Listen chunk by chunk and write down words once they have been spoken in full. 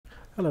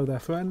Hello there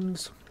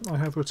friends, I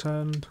have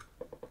returned.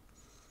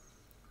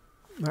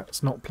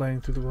 That's not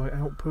playing through the right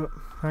output.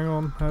 Hang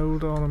on,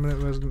 hold on a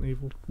minute, Resident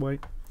Evil.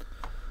 Wait.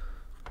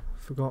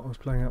 Forgot I was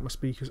playing out my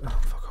speakers. Oh,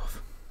 fuck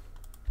off.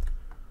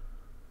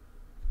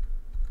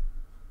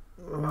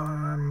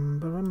 I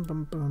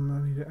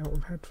need it out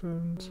of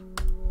headphones.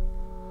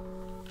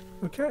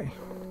 Okay,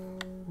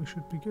 we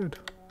should be good.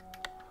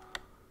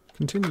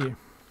 Continue.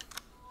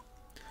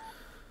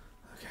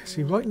 Okay,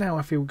 see right now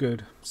I feel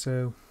good,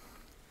 so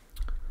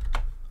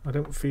I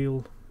don't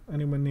feel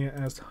anywhere near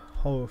as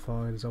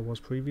horrified as I was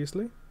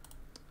previously,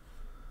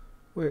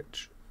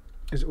 which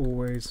is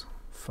always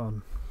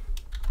fun.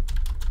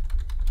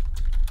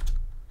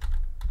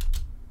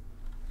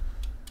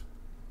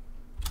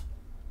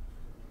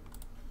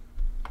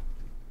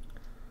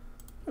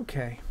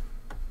 Okay.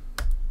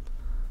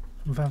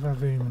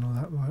 Vavavoom and all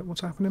that. Right,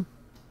 what's happening?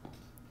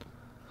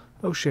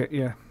 Oh shit,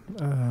 yeah.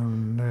 Oh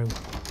no.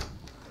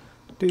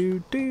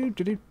 Do.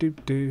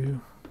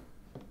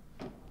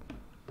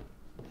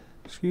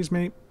 Excuse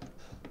me.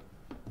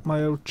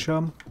 My old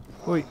chum.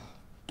 Oi.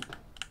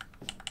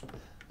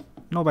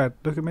 Not bad,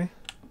 look at me.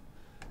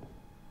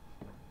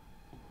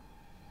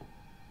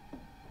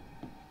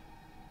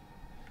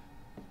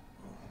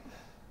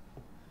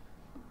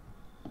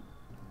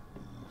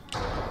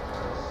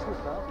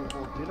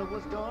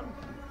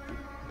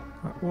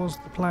 That was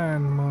the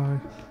plan,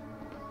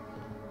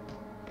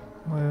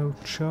 my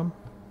old chum.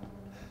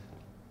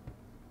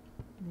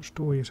 Which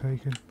door are you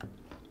taking?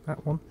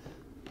 That one.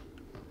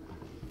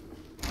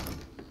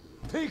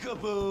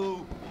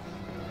 Peekaboo!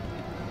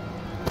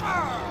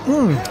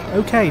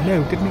 Okay,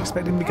 no, didn't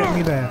expect him to get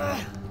me there.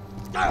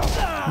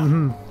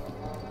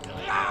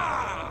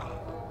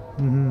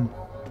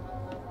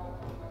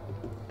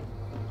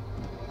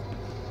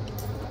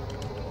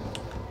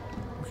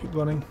 Keep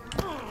running.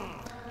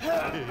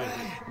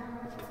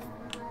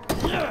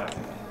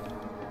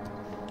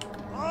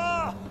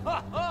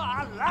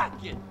 I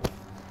like it.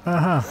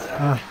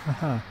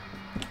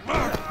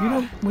 You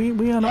know,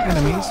 we are not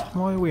enemies.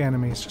 Why are we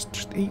enemies?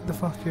 Just eat the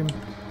fucking.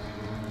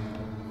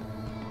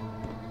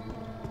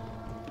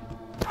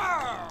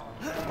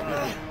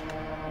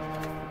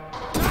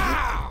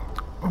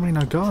 I mean,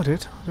 I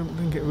guarded. I don't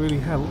think it really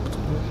helped.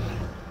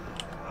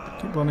 But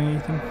keep running,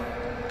 Ethan.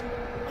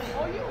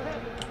 Are you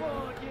having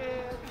fun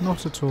yet?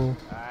 Not at all.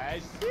 I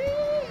see you.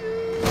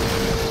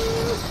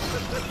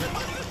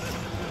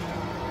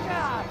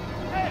 God,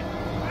 hey,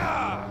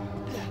 how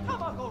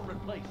am I gonna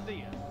replace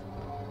this?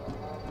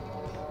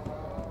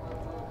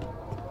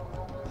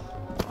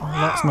 Oh,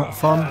 that's not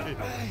fun.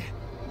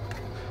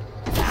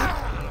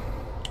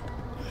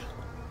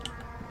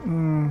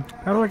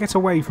 How do I get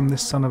away from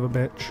this son of a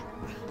bitch?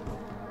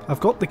 I've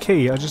got the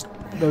key.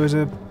 There was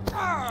a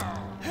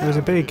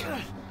big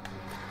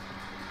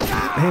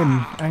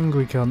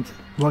angry cunt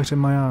right in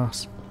my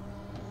ass.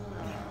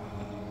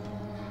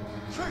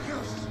 It's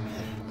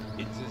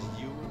just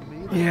you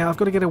and me. Yeah, I've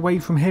got to get away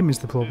from him is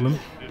the problem.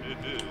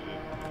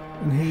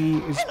 And he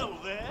is Hello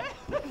there.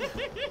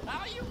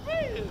 How you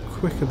been?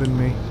 quicker than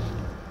me.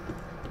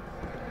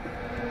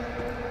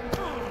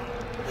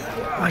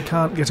 I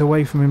can't get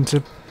away from him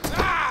to...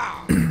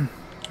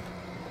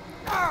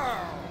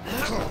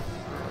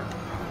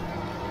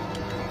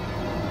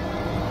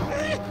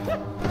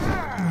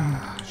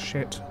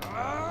 Shit.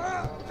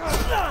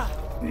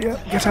 Yeah,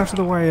 get out of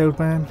the way, old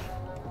man.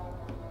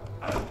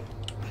 I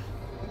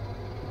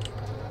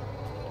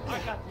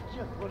got to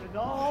just put it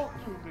all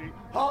through me.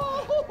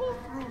 All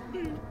through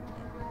me.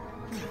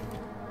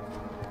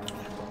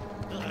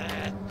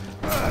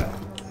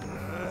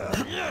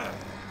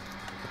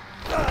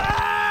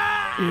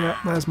 Yeah,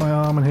 there's my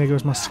arm and here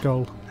goes my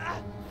skull.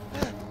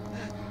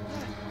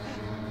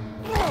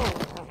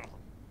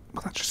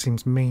 Well, that just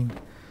seems mean.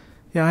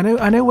 Yeah,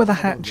 I know where the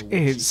hatch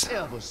is.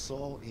 I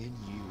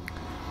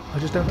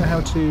just don't know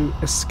how to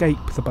escape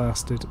the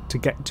bastard to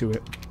get to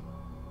it.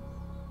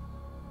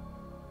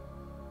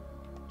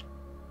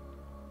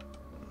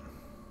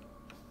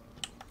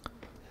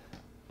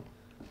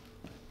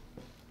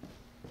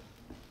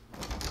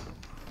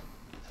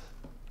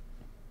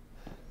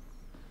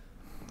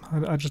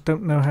 I just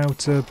don't know how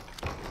to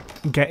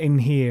get in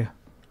here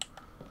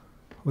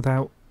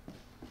without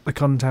the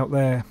cunt out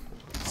there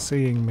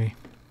seeing me.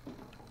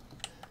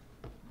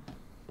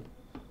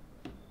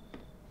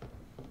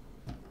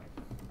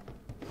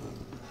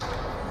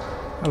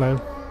 Hello.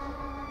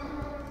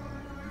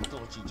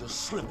 Thought you'd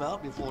just slip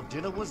out before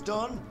dinner was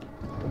done?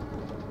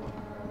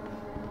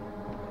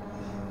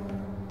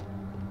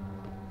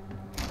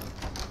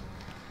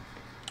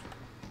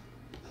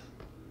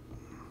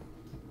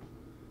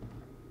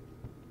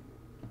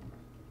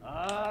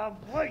 I'm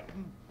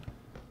waiting.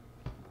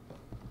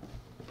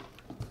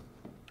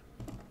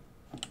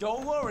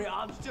 Don't worry,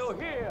 I'm still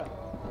here.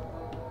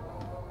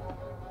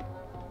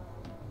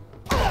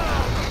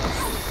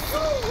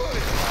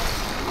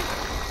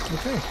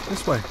 Okay,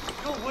 this way.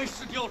 You're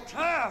wasting your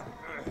time.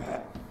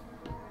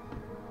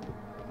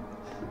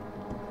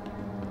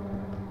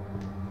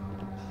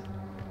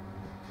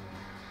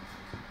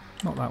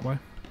 Not that way.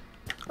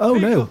 Oh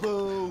no!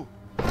 Peekaboo.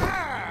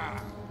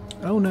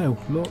 Oh no,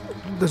 look,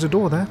 there's a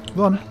door there.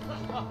 Run.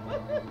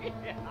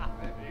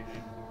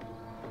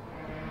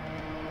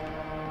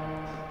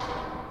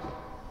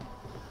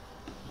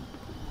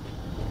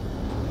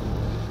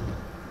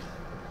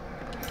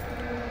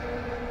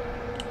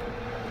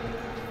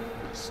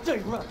 Stay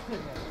right there.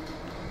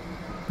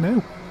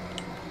 No.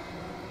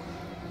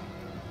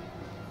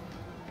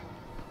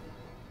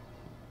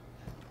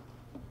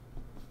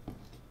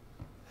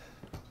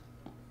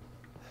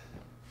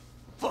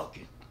 Fuck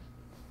it.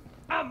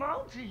 I'm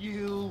on to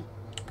you.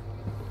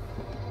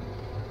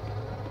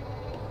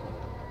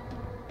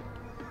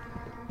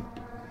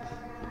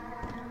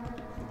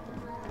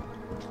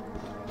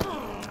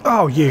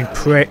 Oh, you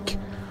prick.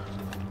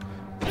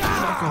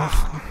 Fuck off.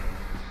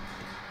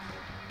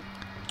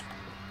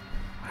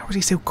 How was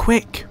he so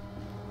quick?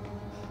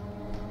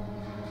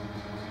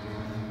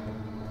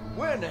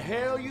 Where in the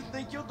hell you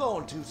think you're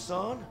going to,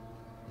 son?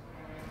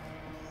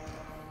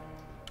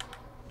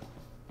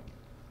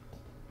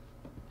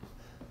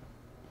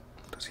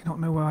 Does he not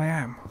know where I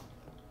am?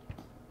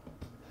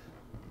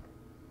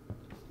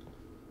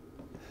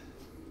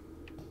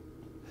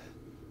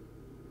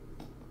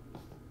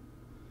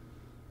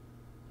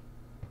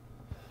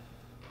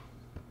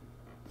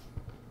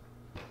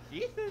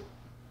 Ethan?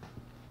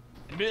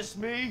 Miss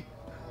me?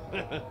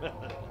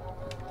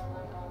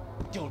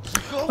 Don't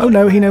you go. Oh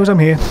no, he knows I'm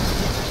here.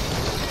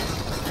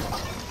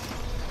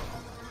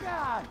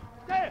 God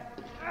damn!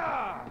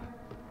 Ah!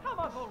 How am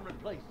I gonna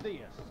replace this?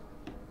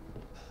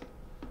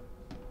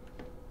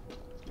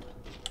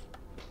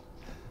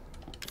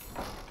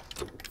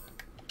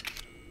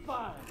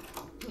 Fine.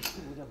 Just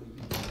do whatever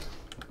you want.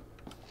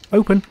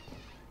 Open.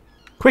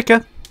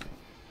 Quicker.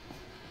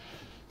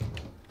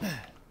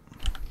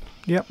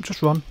 Yep,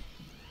 just run.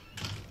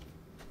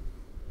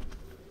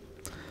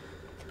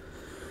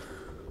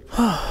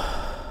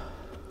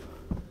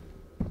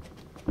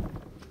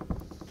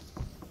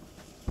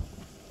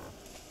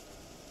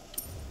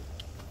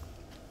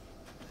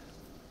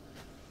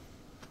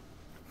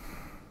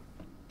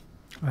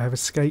 I have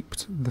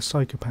escaped the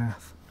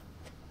psychopath.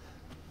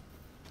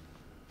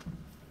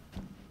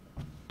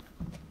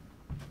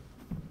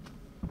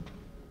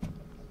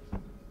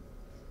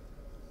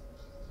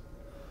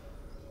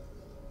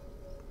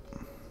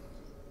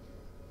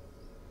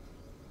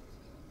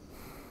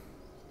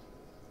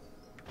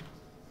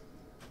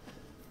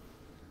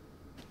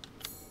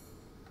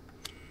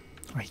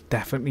 He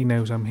definitely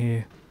knows I'm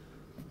here.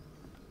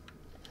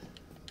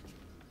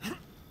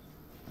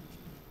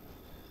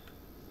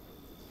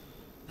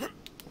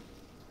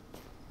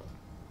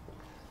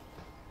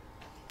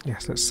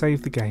 Yes, let's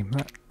save the game.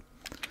 That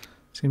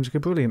seems like a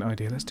brilliant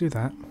idea. Let's do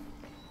that.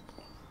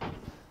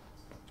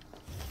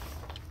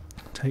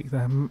 Take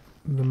the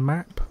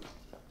map.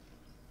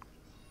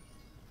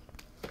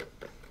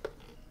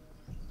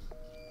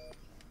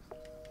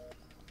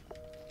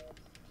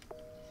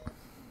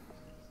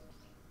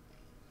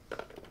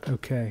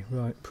 Okay,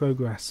 right,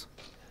 progress.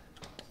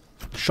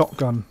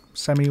 Shotgun,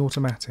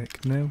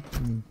 semi-automatic, no?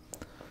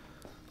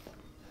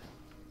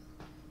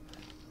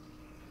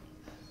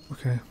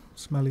 Okay,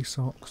 smelly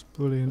socks,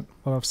 brilliant.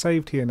 Well, I've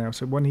saved here now,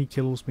 so when he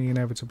kills me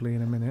inevitably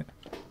in a minute.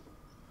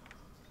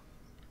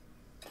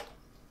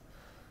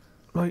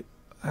 Right.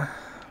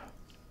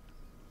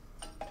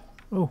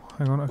 Oh,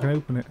 hang on, I can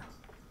open it.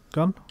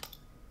 Gun?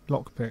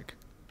 Lockpick.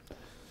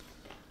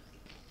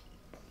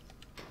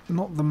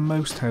 Not the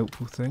most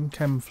helpful thing,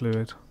 chem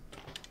fluid.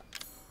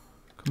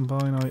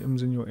 Combine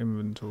items in your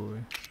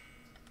inventory.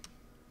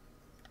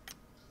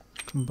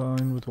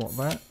 Combine with what?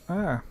 That?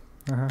 Ah!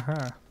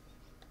 Ha.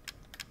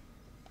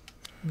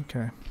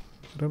 Okay.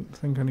 I don't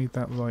think I need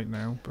that right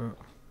now, but...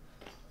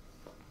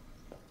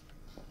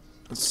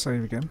 Let's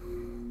save again.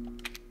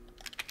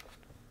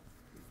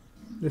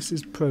 This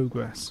is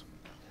progress.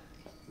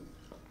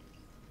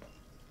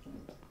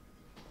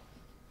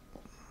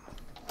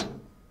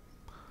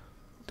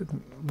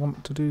 Didn't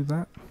want to do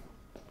that.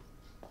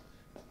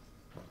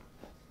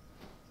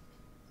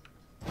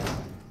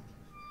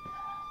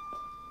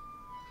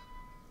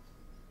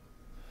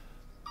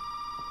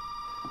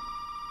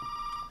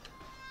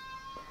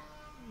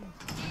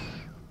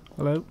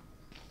 Hello?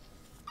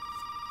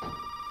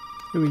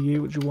 Who are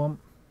you? What do you want?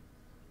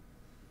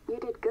 You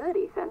did good,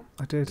 Ethan.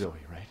 I did. Zoe,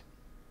 right?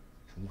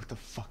 What the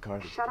fuck are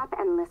they? Shut up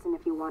and listen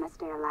if you want to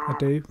stay alive. I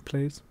do,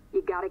 please.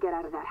 You gotta get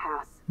out of that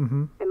house.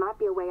 Mm-hmm. There might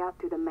be a way out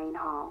through the main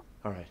hall.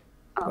 All right.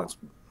 Oh, That's...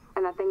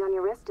 and that thing on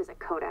your wrist is a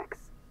codex.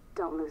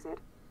 Don't lose it.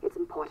 It's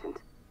important.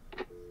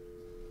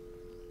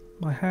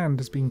 My hand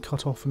has been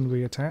cut off and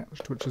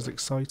reattached, which is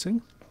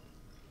exciting.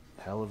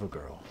 Hell of a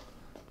girl.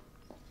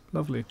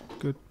 Lovely.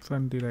 Good,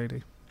 friendly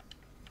lady.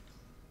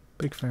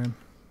 Big fan.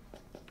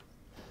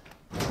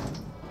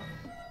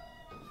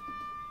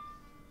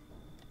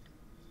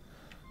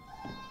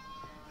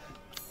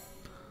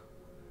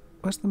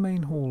 Where's the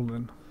main hall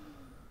then?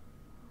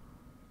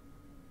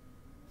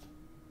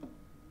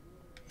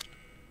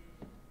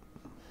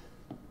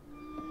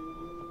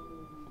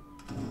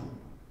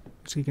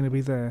 Is he going to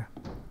be there?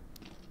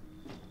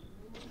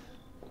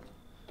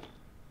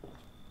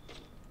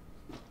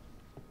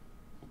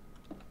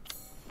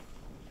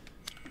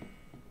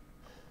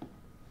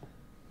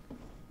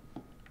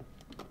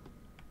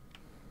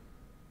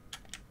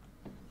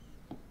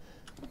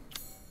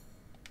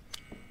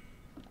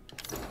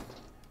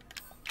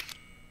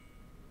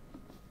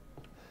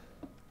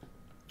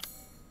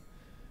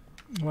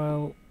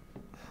 Well...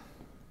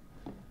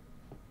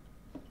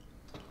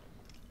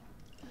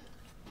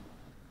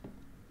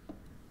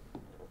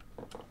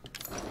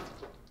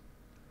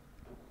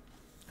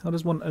 How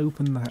does one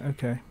open that?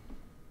 Okay.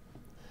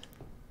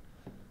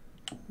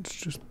 Let's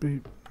just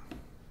be...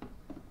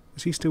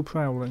 Is he still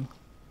prowling?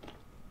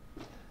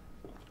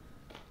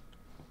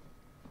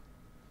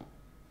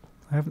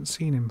 I haven't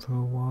seen him for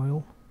a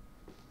while.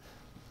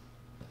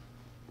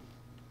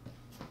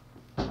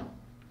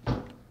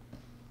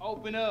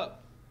 Open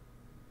up.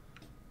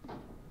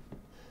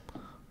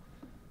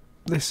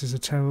 This is a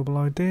terrible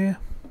idea.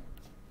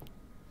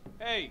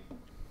 Hey.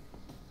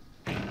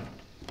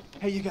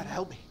 Hey, you gotta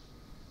help me.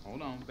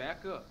 Hold on,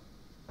 back up.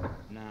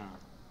 Now,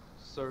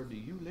 sir, do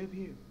you live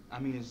here? I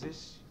mean, is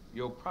this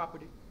your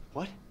property?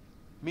 What?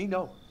 Me?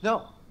 No.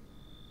 No.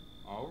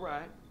 All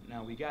right.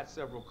 Now, we got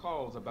several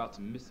calls about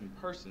some missing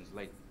persons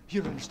lately.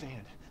 You don't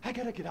understand. I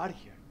gotta get out of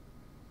here.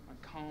 Now,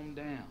 calm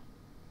down.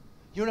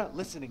 You're not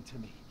listening to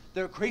me.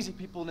 There are crazy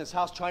people in this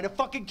house trying to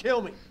fucking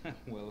kill me.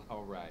 Well,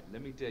 all right.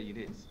 Let me tell you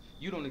this.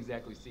 You don't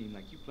exactly seem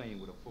like you playing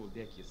with a full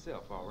deck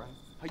yourself, all right?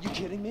 Are you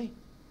kidding me?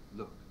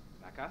 Look,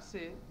 like I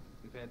said,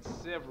 we've had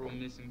several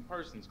missing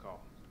persons calls.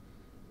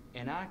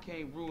 And I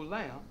can't rule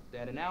out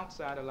that an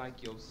outsider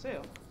like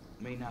yourself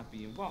may not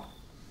be involved.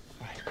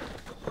 Right.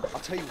 I'll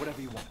tell you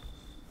whatever you want.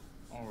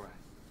 All right.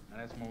 Now,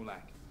 that's more like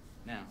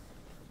it. Now,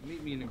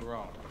 meet me in the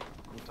garage.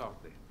 We'll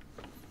talk there.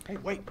 Hey,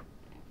 wait.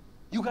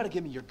 You gotta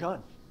give me your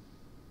gun.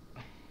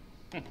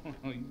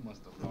 You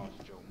must have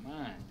lost your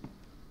mind.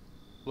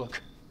 Look,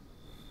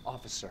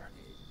 officer.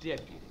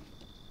 Deputy.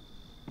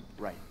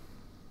 Right.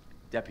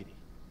 Deputy.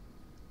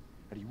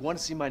 Now, do you want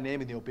to see my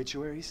name in the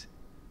obituaries?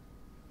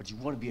 Or do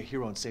you want to be a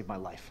hero and save my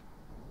life?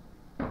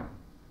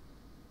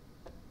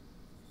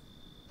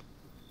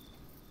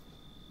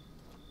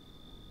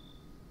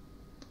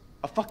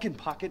 A fucking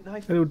pocket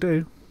knife? It'll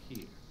do.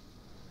 Here.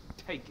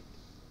 Take it.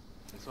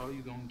 That's all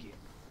you're gonna get.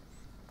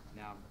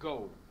 Now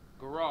go.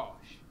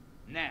 Garage.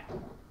 Now.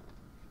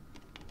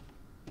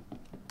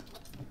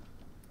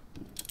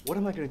 What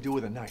am I gonna do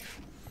with a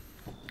knife?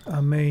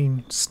 I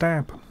mean,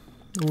 stab.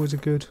 Always a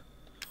good...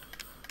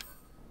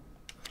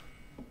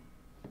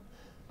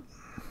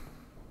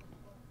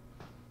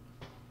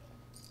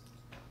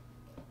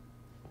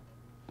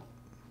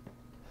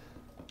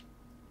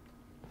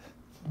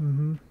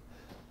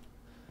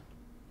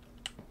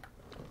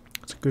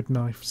 It's a good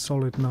knife,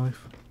 solid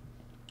knife.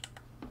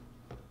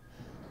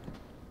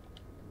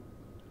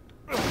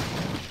 But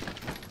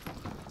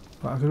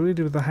I could really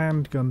do with the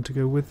handgun to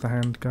go with the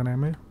handgun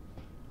ammo.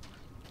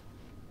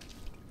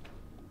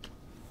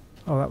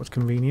 Oh, that was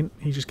convenient.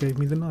 He just gave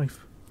me the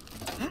knife.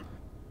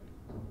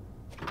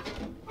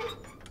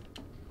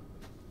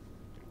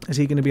 Is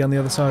he going to be on the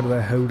other side of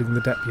there holding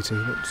the deputy?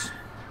 That's...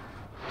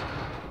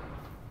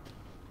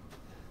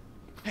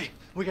 Hey,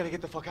 we gotta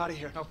get the fuck out of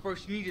here. Now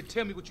first you need to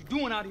tell me what you're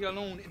doing out here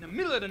alone in the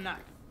middle of the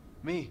night.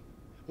 Me?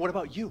 What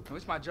about you? No,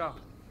 it's my job.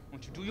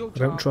 Won't you do your job?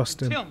 I don't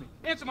trust and him. Tell me.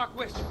 Answer my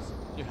questions.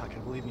 You're not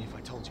gonna believe me if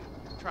I told you.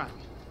 Try me.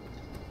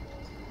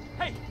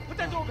 Hey, put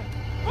that door back.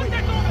 Put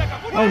that door back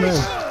up. Put Oh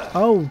that no!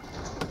 Oh!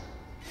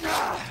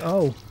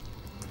 Oh.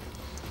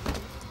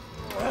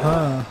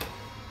 Ah.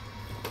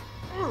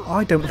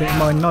 I don't think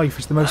my knife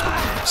is the most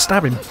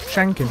stabbing,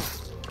 shanking.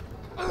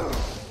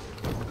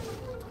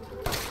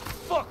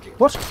 Fuck it.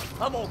 What?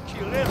 I'm gonna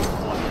kill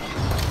everyone.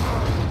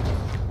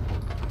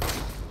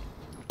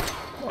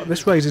 Oh,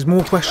 this raises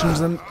more questions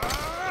than...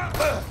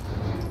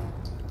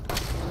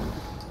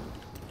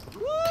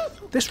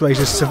 This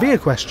raises severe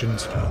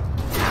questions.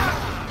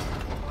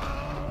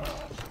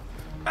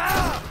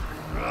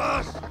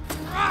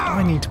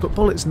 I need to put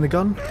bullets in the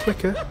gun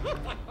quicker.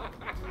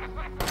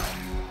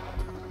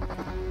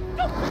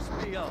 Don't piss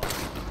me off.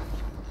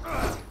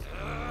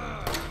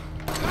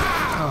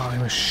 Oh,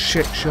 I'm a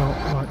shit shot.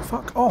 Right,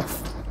 fuck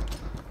off.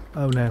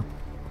 Oh no.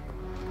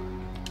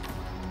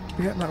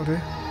 Yeah, that'll do.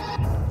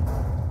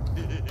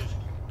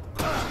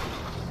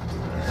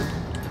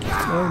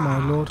 Oh my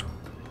lord.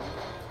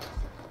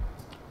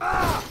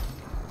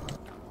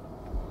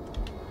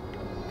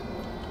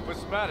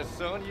 What's the matter,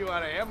 son? You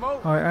out of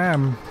ammo? I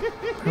am.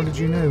 How did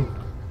you know?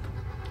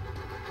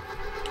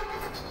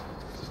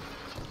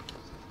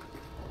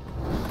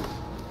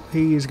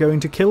 He is going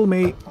to kill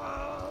me.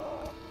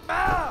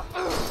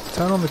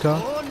 Turn on the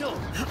car. Oh no.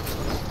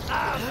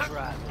 I'm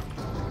driving.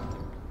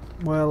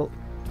 Well,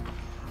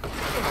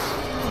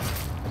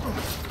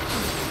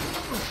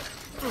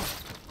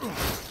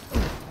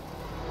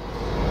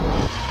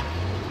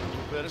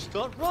 Better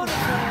start running.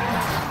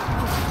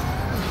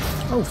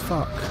 oh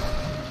fuck.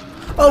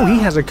 Oh, he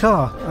has a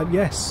car.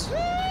 Yes.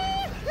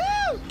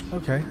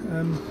 Okay.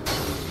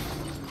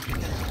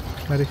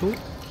 Medical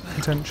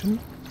attention.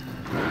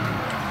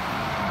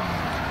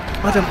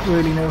 I don't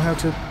really know how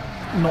to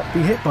not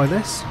be hit by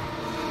this.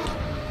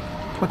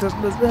 But just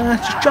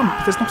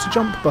jump. There's not a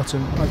jump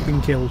button. I've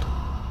been killed.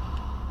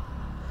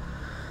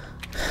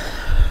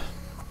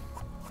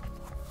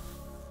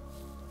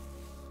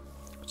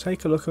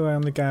 Take a look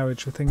around the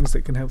garage for things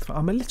that can help.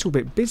 I'm a little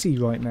bit busy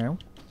right now.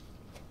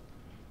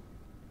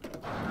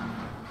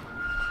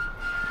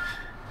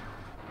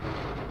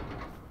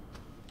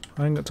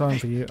 I ain't got time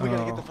for you. We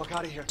gotta get the Oh. fuck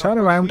out of here. Turn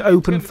around,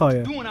 open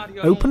fire.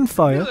 Open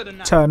fire,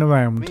 turn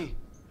around. Me?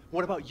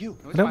 What about you?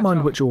 I don't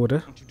mind which order.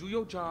 Don't you do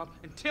your job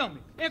and tell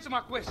me. Answer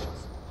my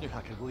questions. You're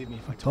not gonna believe me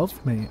if I told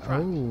Above me.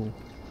 Oh.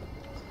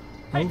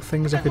 Oh,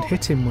 things I could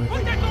hit him with.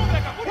 Put that gun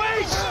back up.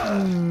 Wait!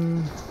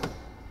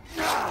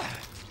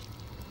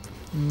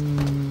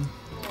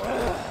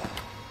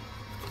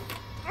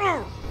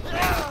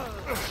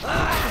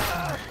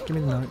 Give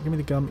me the knife. Give me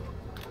the gun.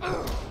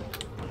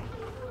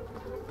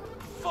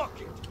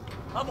 Fuck it.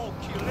 I'm gonna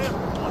kill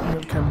everyone. I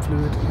got chem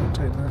fluid. I'll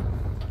take that.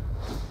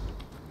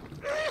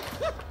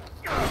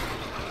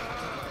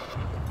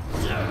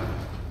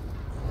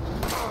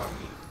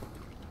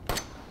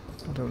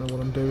 I don't know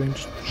what I'm doing.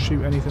 Just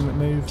shoot anything that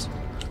moves.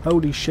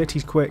 Holy shit,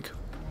 he's quick.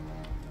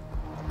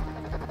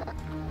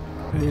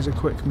 He is a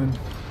quick man.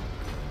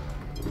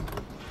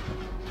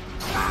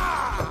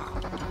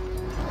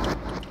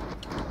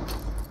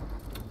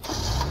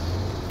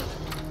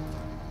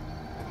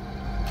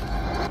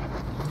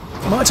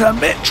 My turn,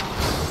 bitch!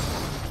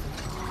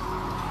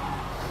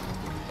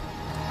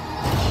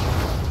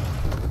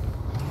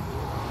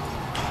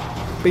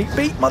 Beat,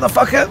 beat,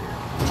 motherfucker!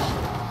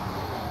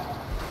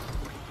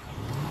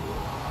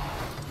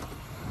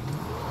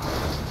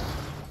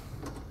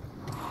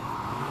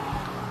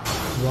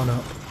 One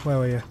up. Where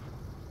are you?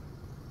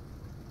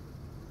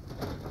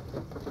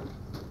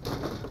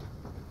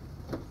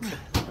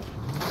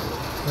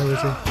 Where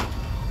is he?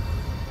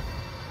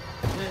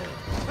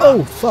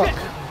 Oh, fuck!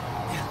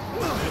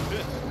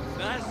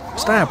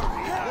 Stab!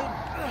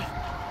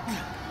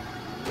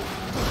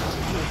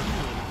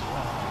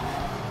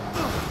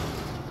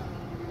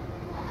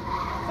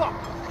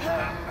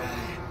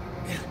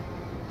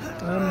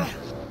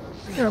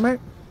 Here, mate.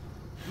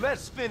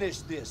 Let's finish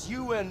this,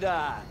 you and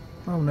I.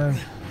 Oh no.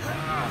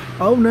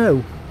 Oh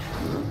no!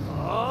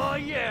 Oh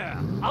yeah,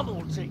 I'm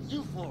gonna take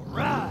you for a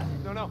ride.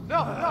 No, no,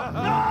 no, no,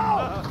 no!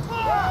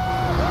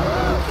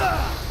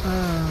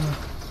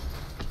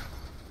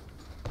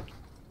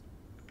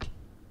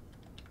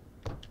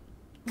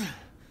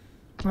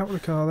 Out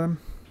with the car then.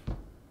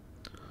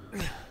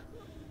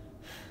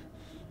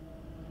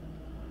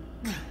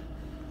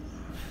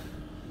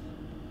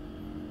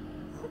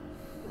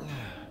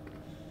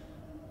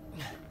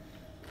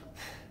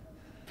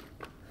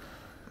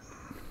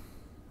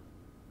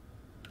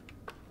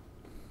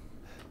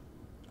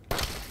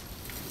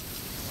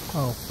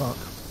 Oh fuck.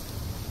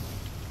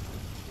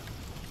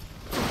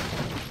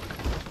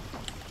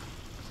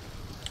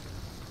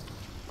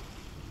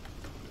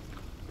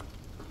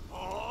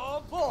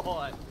 Oh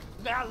boy,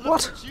 now look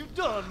What? what you've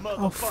done, motherfucker.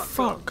 Oh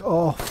fuck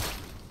off.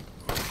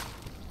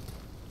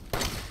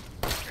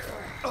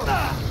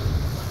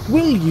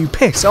 Will you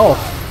piss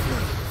off?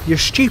 You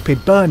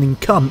stupid burning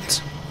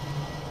cunt.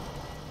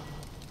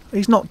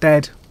 He's not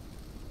dead.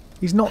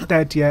 He's not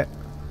dead yet.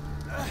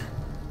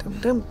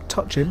 Don't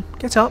touch him.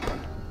 Get up.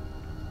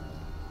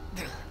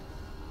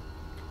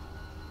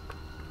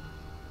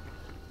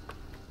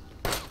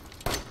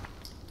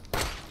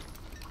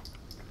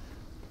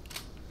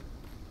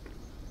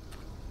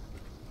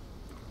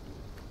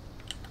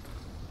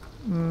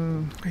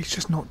 He's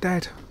just not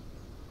dead.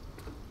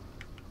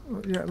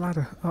 Yeah,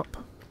 ladder, up.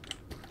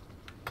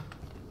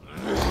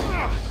 Do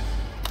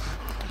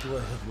I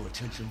have your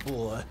attention,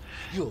 boy?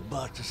 You're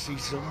about to see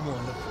some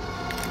wonderful.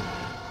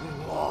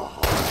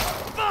 Oh,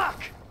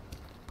 fuck!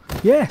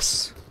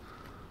 Yes!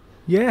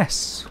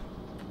 Yes!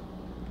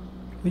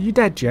 Are you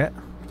dead yet?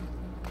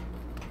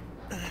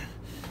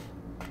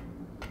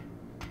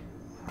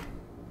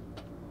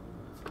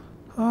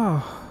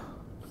 Oh.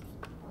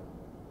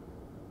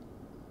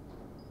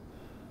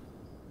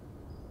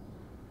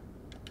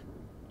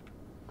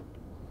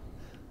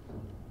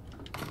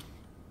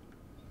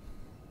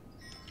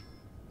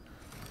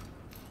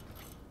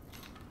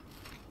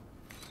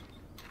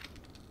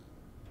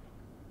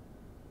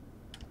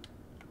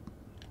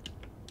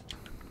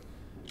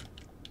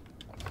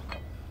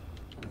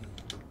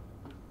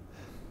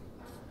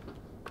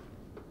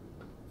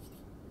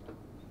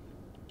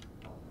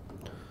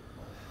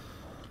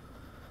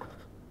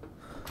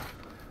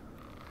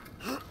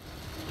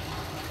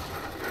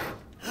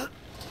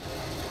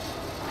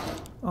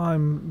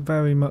 I'm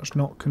very much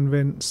not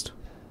convinced.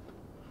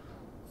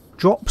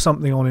 Drop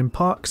something on him,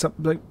 park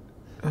something.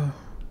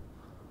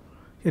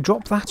 Yeah,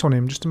 drop that on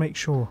him just to make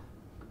sure.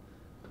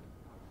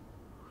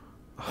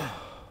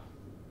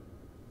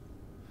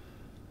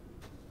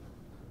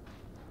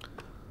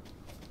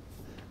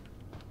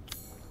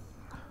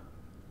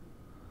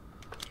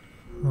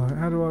 Right,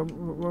 how do I...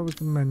 Where was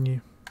the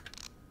menu?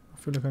 I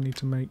feel like I need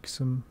to make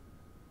some...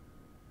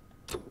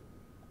 Do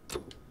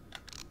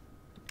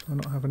I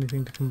not have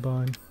anything to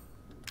combine?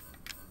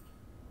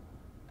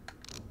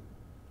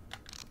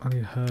 I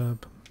need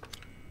herb.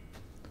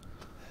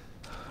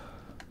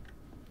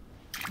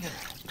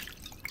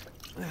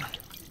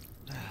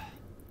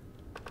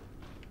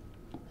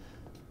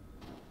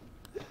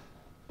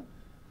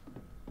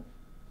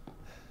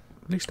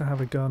 At least I have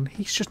a gun.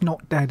 He's just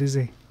not dead, is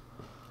he?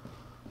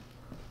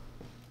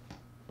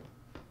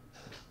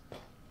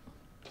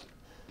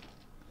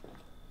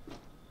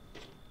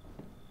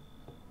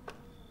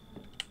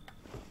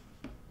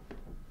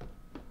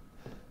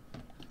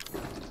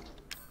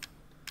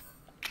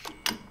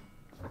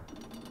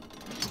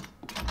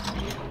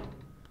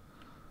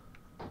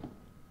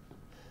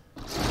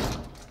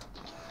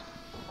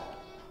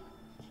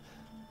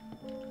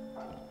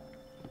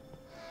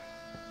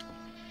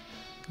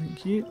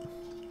 Thank you.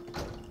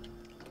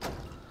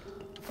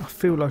 I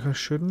feel like I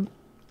shouldn't.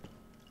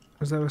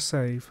 Is there a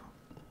save?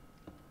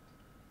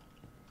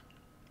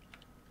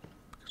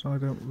 Because I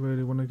don't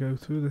really want to go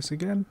through this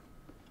again.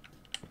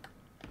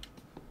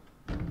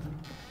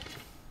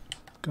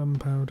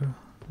 Gunpowder.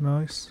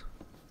 Nice.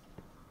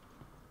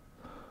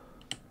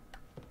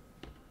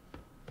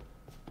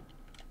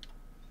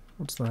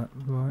 What's that?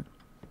 Right.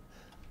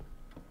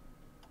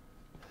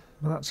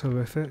 Well, that's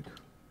horrific.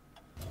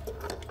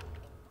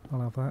 I'll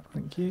have that,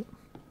 thank you.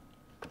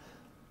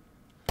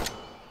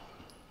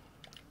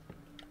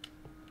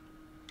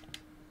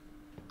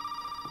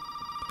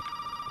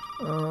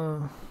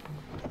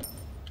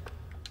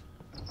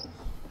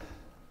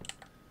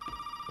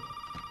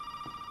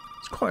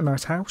 It's quite a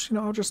nice house, you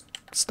know, I'll just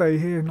stay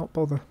here, not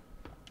bother.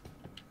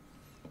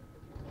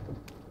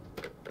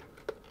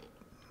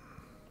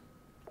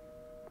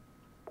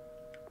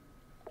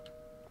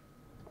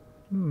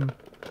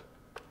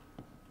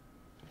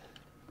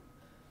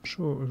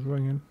 Sure it was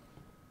ringing.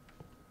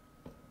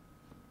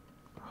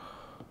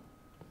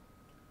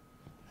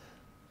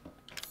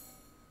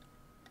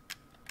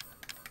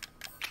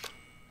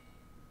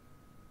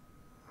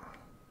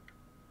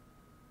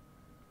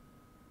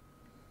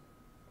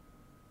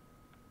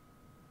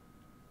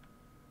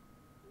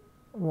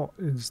 What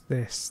is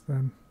this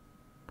then?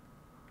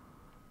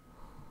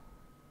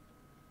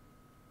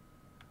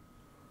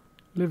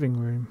 Living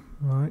room,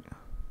 right.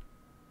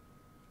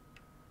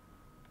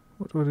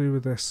 What do I do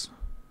with this?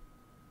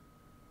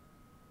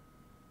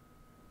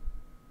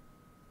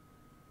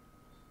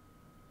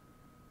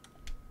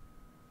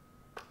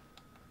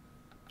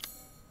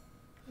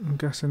 I'm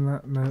guessing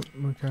that, no,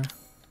 okay.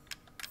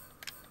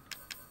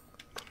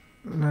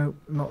 No,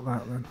 not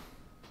that then.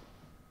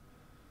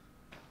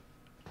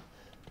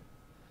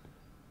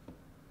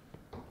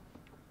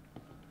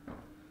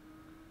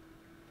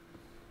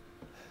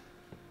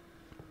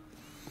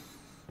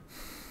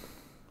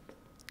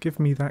 Give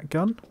me that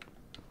gun.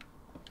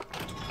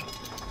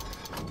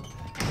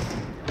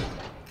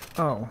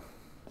 Oh.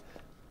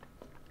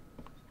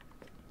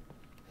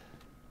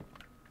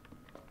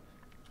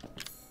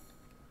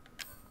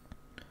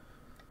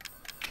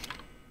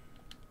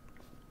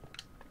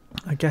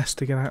 I guess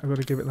to get out I've got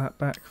to give it that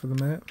back for the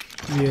minute.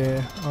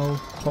 Yeah, I'll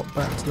pop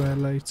back to there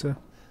later.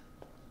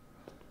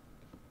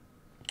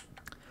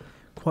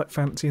 Quite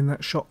fancying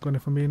that shotgun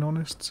if I'm being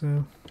honest,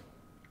 so...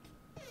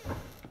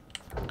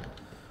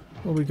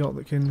 What we got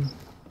that can...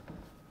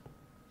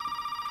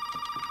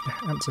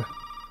 Yeah, answer.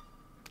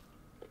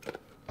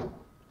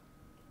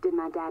 Did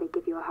my daddy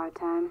give you a hard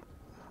time?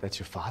 That's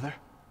your father?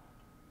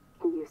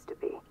 He used to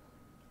be.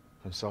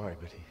 I'm sorry,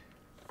 but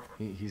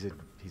he's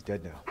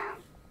dead now.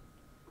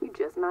 You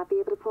just might be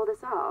able to pull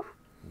this off.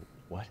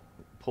 What?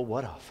 Pull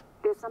what off?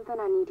 There's something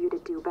I need you to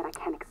do, but I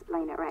can't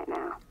explain it right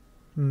now.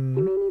 You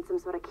Hmm. may need some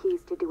sort of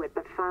keys to do it,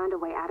 but find a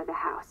way out of the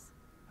house.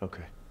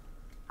 Okay.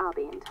 I'll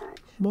be in touch.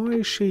 Why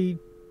is she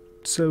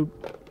so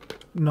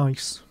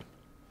nice?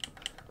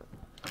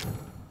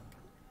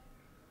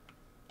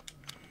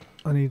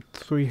 I need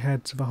 3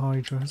 heads of a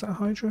Hydra. Is that a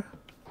Hydra?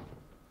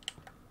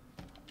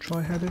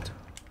 Tri-headed?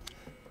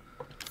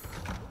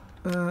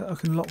 I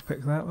can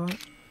lockpick that, right?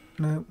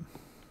 No.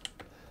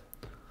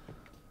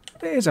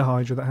 It is a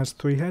Hydra that has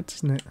 3 heads,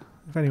 isn't it?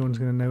 If anyone's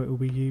going to know, it will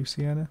be you,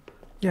 Sienna.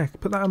 Yeah,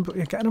 put that.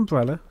 Yeah, get an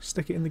umbrella,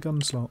 stick it in the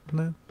gun slot.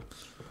 No.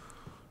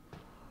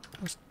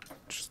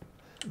 Just,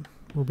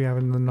 we'll be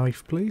having the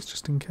knife, please,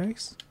 just in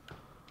case.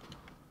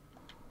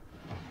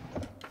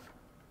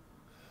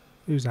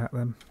 Who's that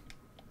then?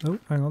 Oh,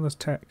 hang on, there's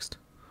text.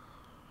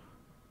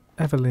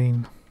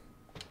 Eveline.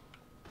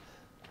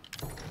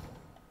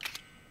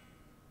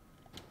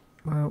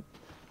 Well.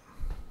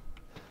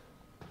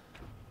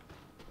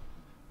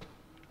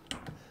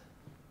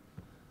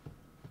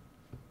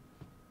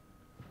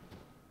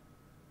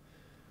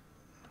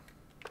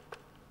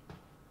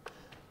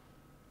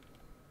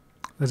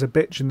 There's a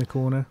bitch in the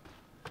corner.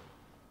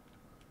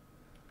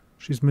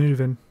 She's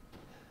moving.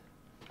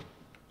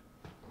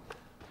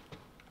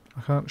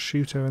 I can't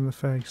shoot her in the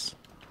face.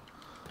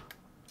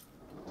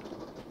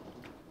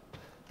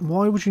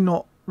 Why would you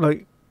not,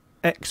 like,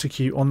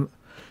 execute on...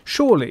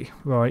 Surely,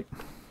 right.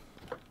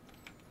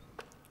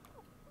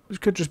 This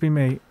could just be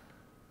me.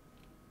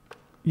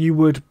 You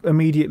would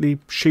immediately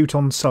shoot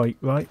on sight,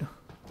 right?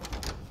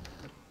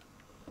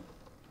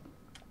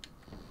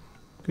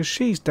 Because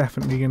she's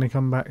definitely going to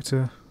come back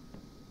to...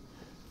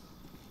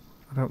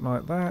 I don't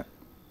like that.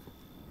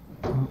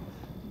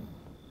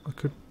 I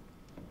could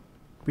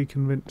be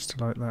convinced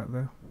to like that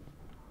though.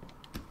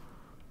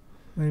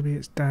 Maybe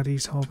it's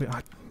Daddy's hobby.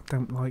 I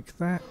don't like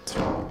that.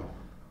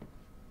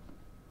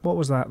 What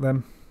was that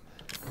then?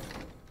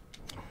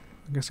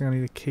 I'm guessing I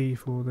need a key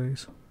for all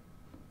these.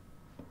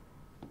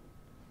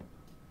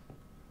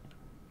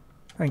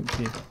 Thank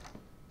you.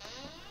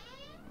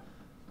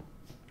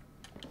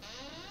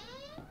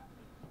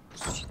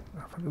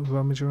 Have a little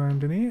rummage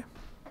around in here.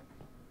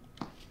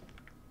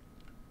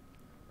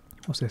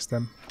 What's this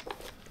then?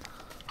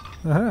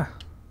 Aha!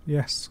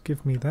 Yes,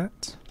 give me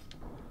that.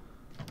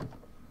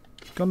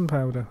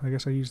 Gunpowder. I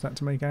guess I use that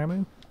to make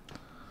ammo.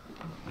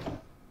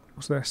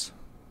 What's this?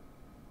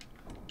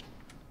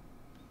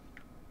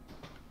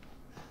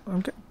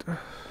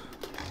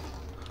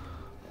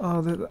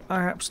 Oh, I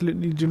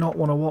absolutely do not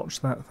want to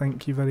watch that,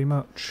 thank you very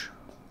much.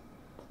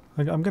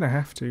 I'm going to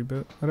have to,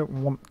 but I don't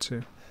want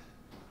to.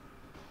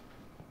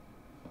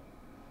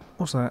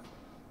 What's that?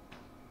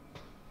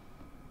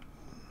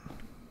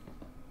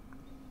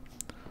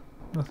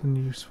 Nothing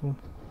useful.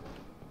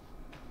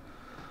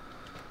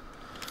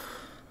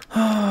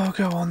 Oh,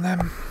 go on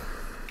then.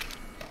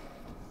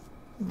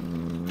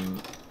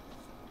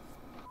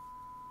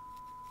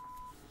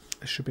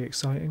 This should be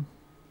exciting.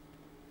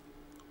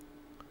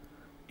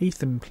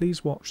 Ethan,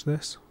 please watch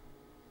this.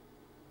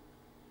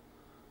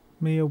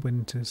 Mia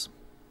Winters.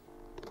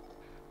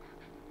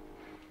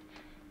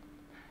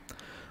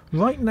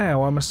 Right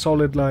now, I'm a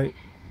solid, like,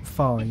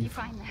 5.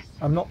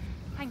 I'm not...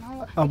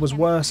 I was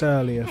worse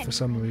earlier for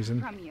some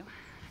reason. From you.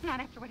 Not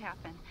after what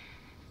happened.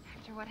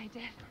 After what I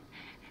did.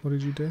 What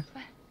did you do?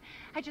 But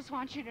I just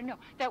want you to know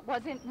that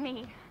wasn't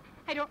me.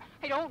 I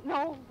don't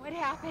know what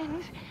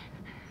happened.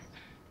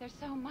 There's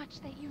so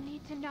much that you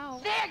need to know.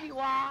 There you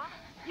are!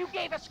 You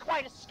gave us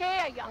quite a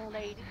scare, young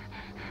lady.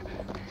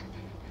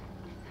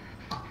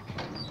 I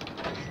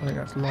think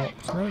that's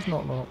locked. No, it's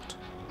not locked.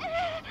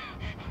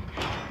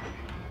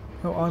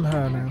 Oh, I'm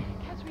her now.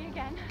 Catch me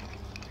again.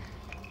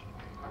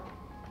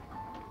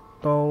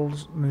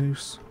 Dolls,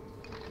 noose.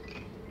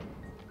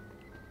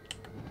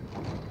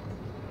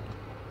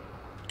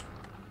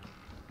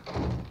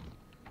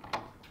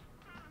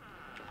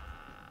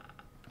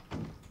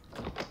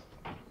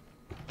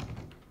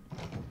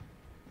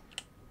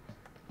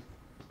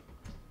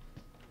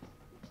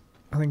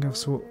 I think I've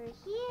sort.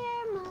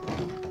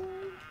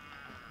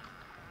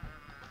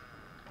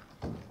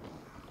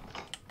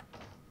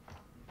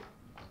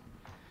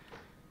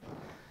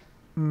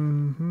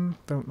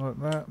 Don't like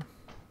that.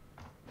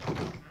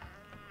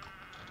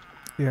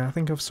 Yeah, I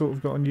think I've sort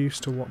of gotten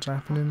used to what's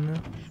happening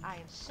now. I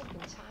am sick and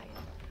tired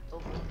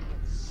of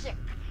being sick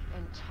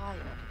and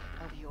tired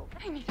of your...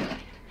 I need to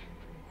hide.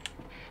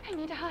 I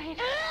need to hide.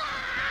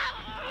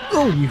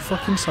 Oh, you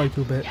fucking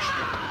psycho bitch.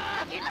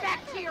 Get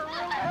back to your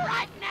room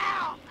right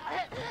now!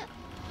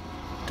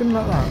 Didn't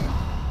like that.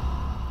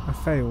 I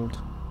failed.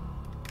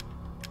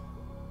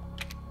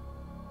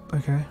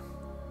 Okay.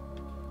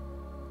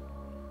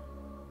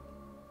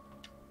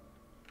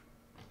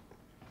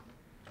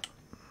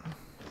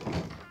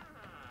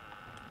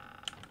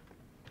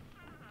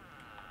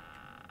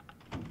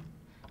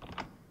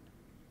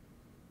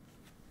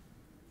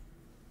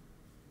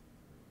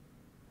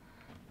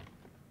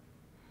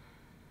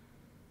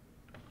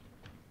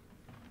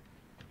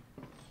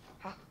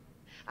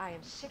 I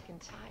am sick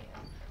and tired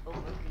over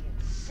being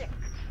sick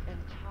and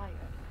tired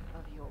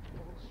of your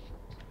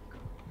bullshit.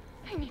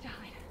 I need to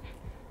hide.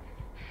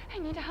 I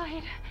need to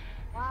hide.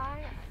 Why are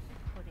you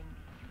putting me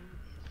through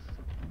this?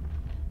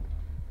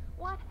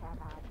 What have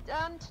I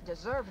done to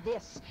deserve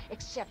this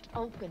except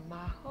open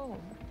my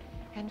home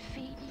and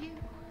feed you?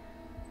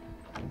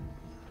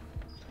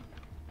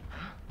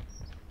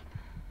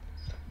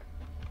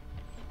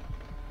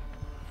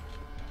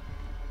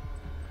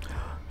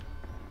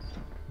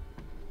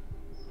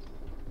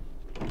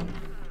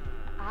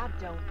 I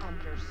don't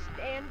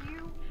understand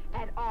you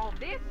at all.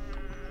 This is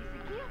a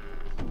gift.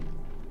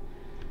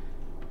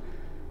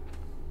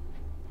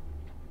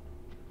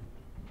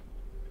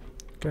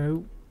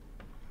 Go.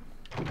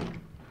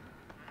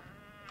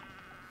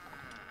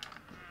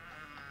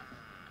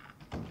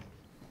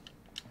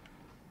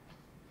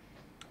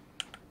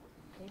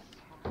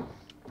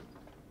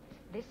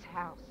 This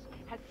house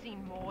has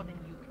seen more than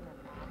you can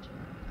imagine.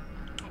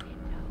 And it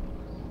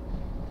knows.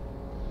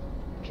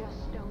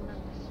 Just don't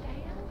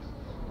understand?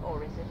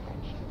 Or is it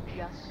that you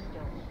just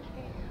don't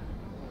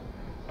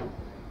care?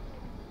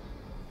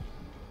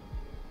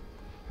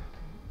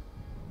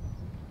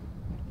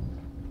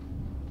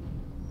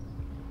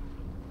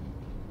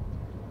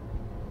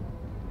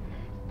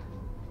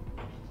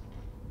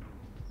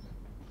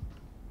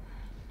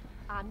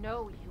 I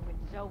know you and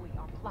Zoe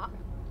are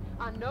plotting.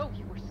 I know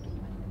you were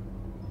scheming.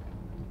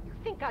 You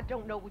think I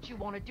don't know what you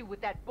want to do with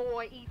that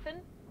boy,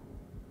 Ethan?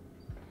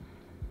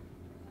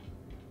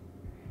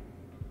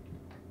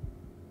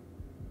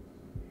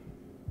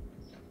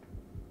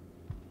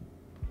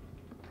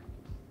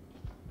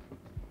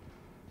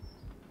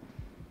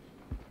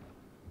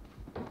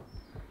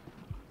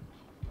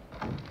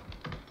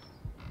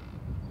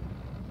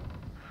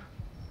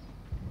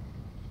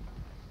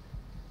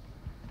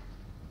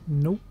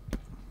 Nope.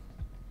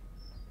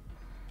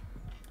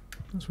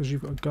 I suppose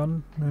you've got a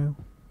gun? No.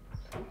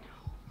 No,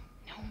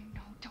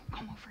 don't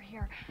come over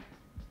here.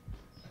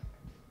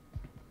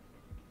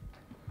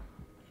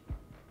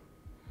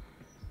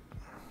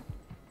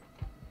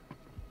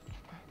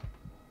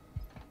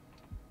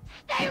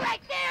 Stay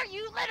right there,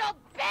 you little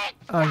bitch!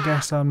 I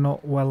guess I'm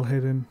not well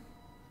hidden.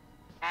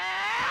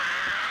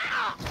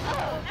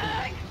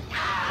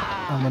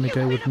 I'm gonna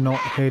go with not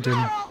hidden.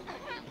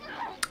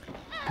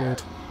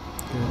 Good.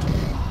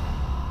 Good.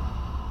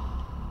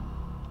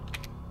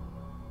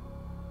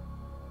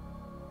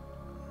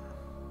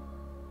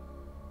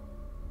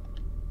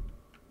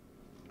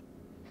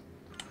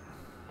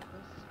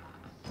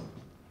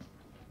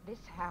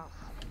 This house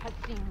has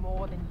seen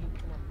more than you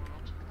can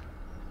imagine.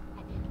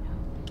 And you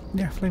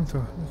know, Yeah,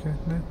 flamethrower. Okay,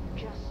 no.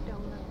 just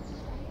don't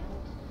understand?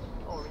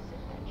 Or is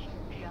it that you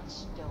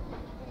just don't care?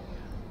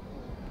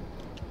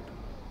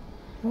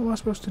 What am I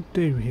supposed to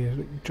do here?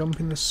 Jump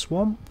in the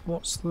swamp?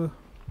 What's the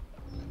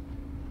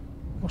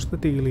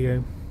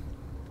dealio?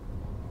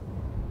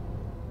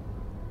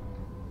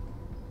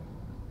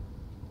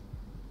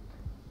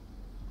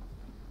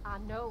 I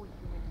know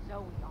you and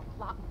Zoe are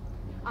plotting.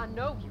 I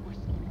know you were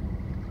scared.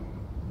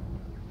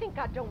 You think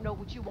I don't know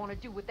what you want to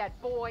do with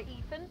that boy,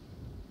 Ethan?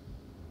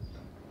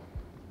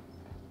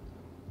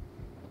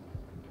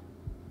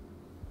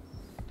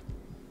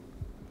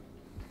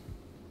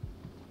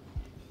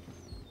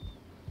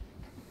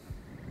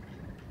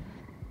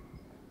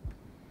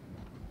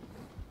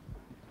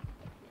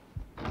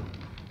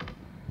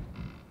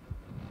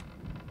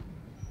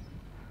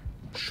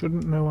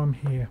 Shouldn't know I'm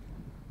here.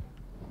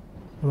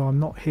 Although I'm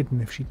not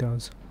hidden if she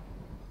does.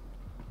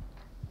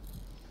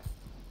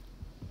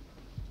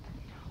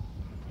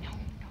 No,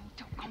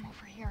 don't come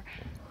over here.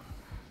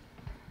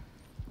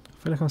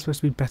 I feel like I'm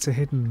supposed to be better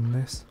hidden than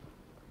this.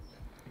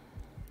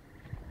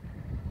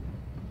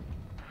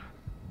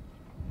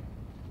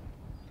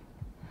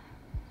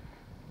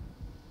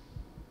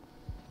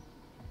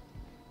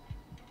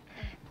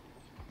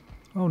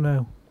 Oh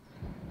no.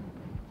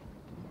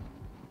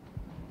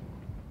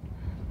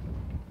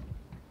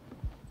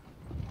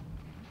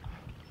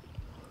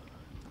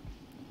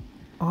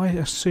 I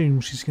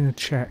assume she's going to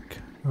check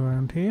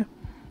around here,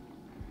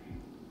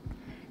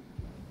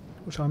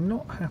 which I'm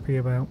not happy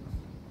about.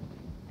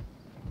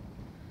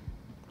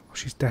 Oh,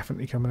 she's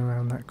definitely coming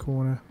around that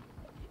corner.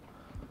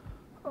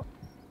 Oh.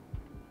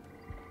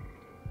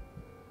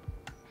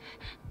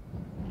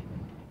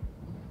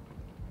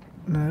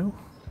 No.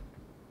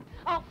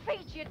 I'll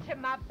feed you to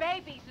my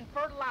babies and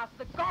fertilize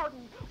the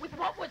garden with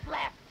what was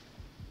left.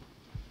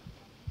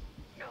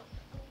 No.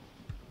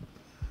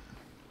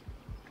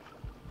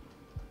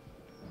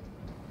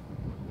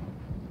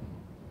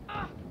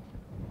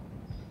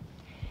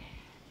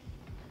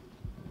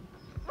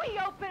 We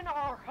open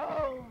our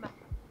home.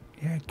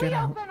 Yeah, get we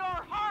out. open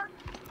our heart.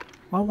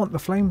 I want the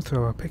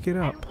flamethrower. Pick it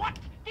up. And what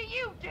do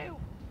you do?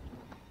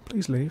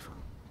 Please leave.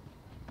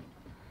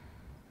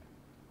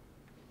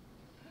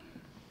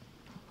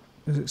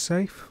 Is it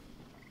safe?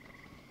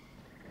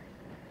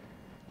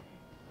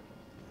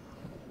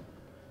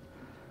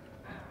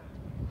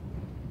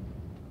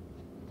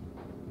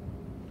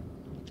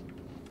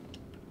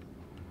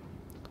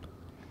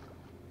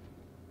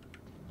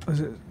 Is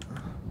it?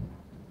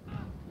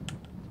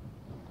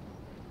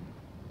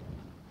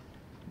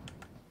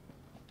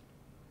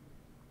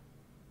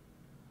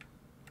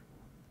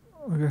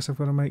 I guess I've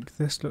got to make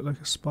this look like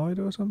a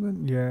spider or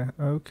something? Yeah,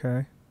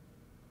 okay.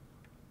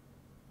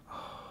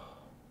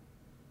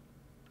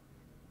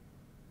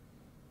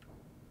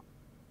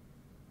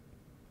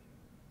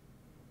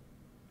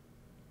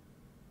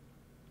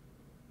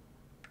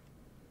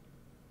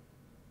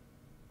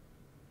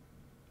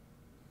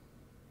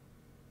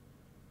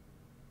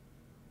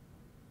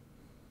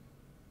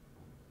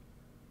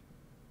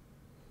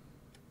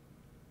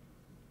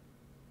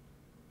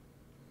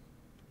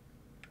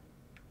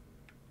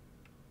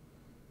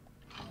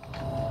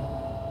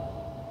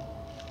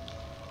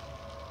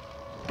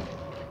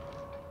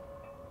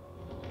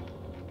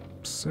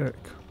 Sick.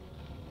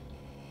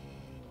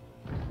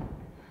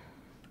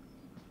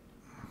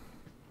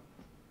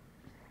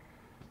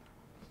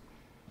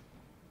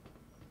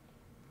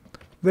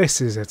 This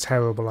is a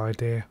terrible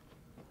idea.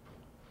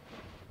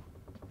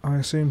 I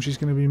assume she's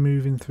going to be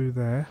moving through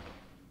there.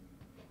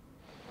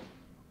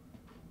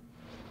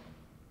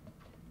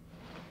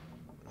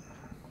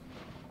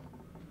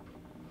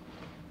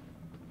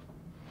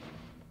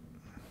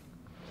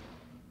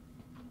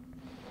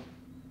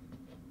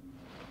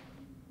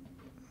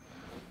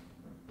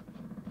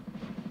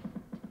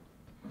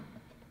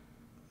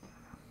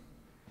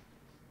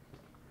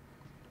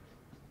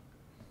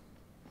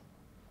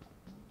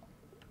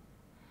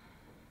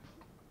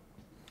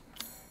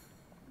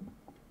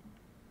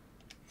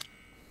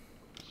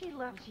 She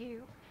loves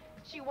you.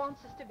 She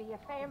wants us to be a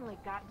family,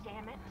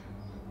 goddammit.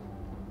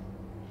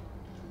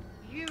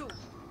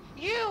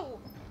 You!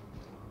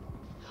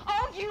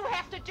 All you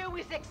have to do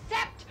is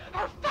accept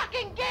her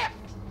fucking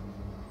gift!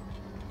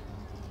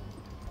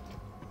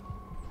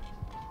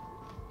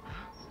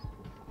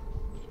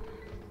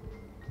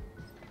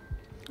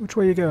 Which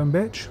way you going,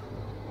 bitch?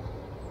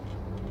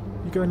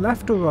 You going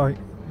left or right?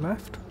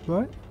 Left?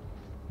 Right?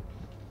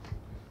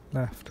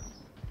 Left.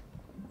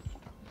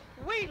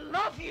 We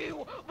love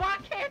you! Why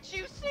can't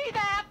you see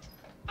that?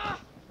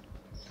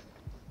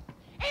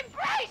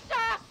 Embrace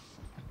us!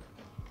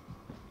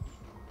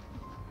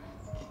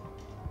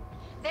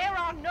 There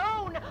are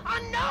known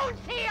unknowns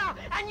here,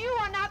 and you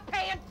are not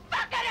paying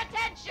fucking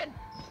attention!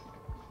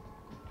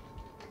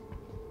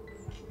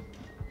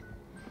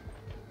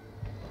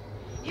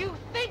 You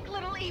think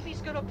little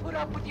Evie's gonna put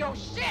up with your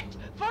shit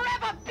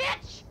forever,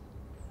 bitch?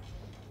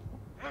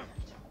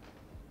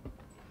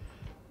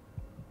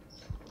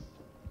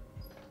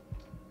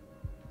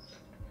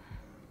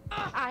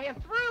 I am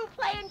through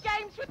playing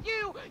games with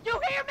you. You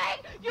hear me?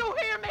 You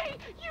hear me?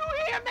 You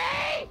hear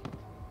me?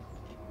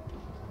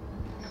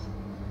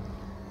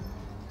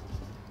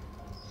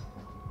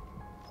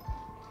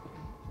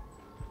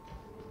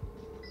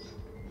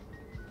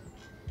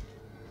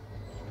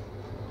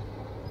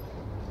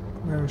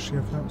 Where is she?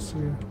 I can't see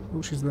her.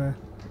 Oh, she's there.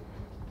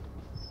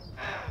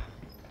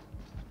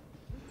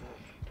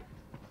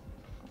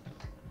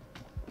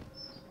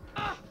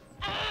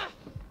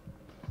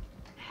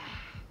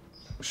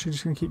 Is she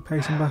just going to keep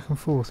pacing back and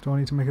forth? Do I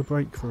need to make a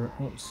break for it?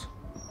 What's...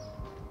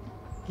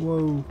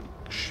 Whoa,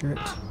 shit.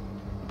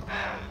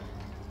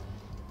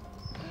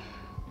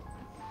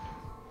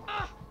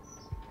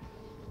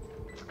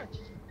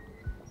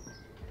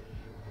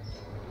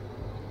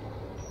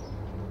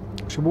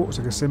 She walks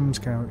like a Sims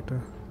character.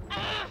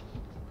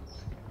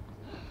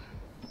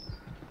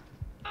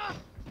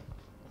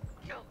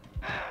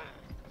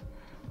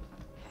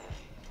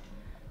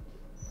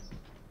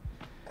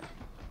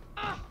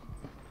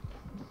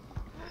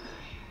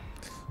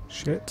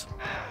 Shit.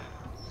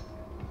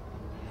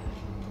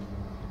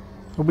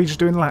 Are we just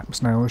doing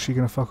laps now, or is she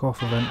going to fuck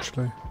off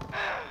eventually?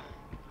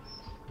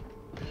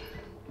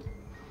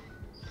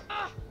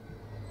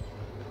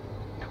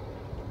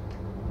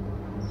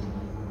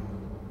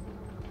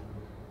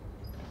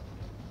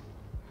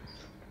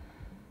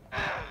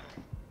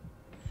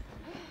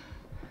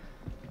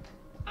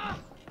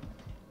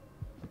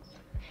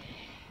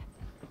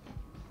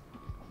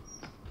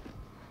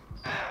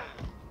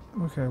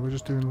 Okay, we're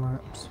just doing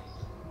laps.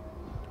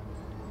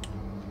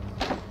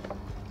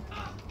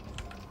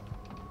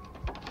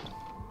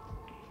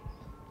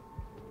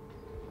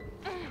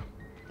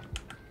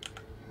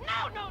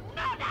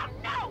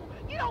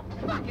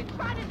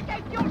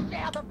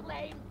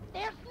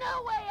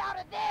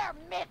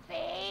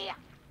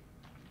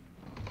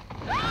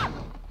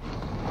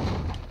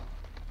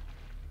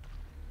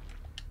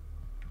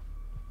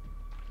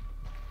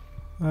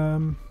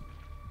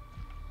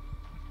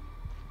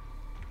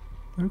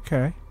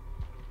 Okay.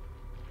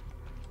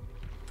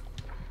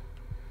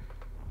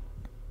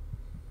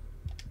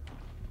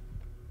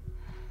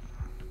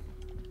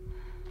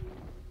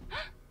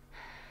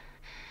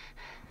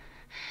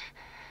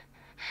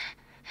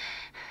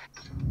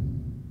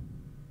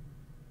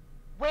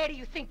 Where do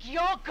you think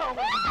you're going?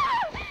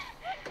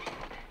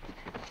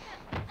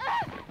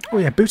 Oh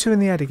yeah, boot her in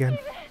the head again.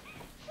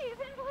 Stephen,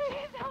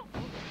 please help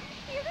me.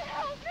 Stephen,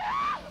 help me.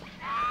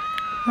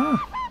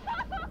 Ah.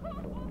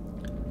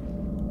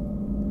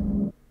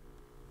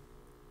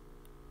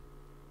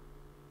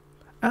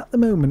 At the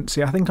moment,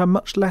 see, I think I'm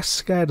much less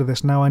scared of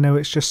this now I know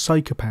it's just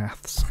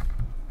psychopaths.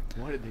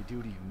 What did they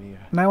do to you, Mia?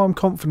 Now I'm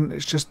confident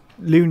it's just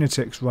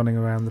lunatics running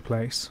around the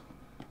place.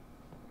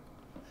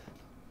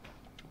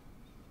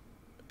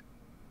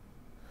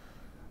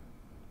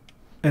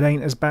 It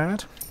ain't as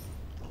bad.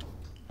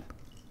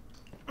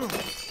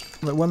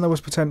 Like when there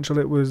was potential,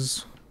 it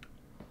was...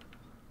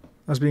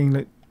 I was being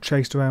like,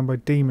 chased around by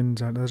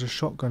demons out. There's a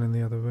shotgun in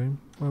the other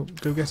room. Well,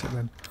 go get it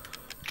then.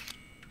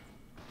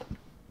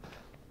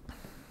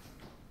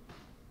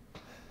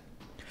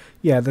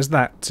 Yeah, there's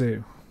that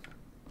too.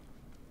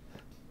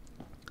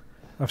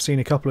 I've seen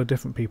a couple of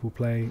different people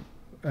play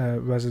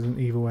Resident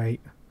Evil 8.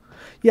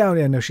 Yeah, oh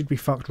yeah, no, she'd be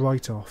fucked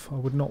right off. I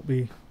would not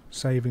be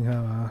saving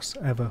her ass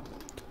ever.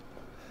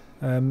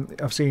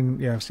 I've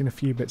seen a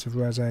few bits of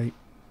Res 8,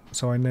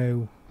 so I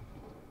know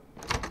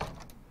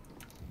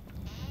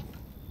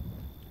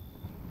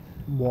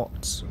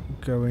what's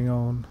going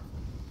on.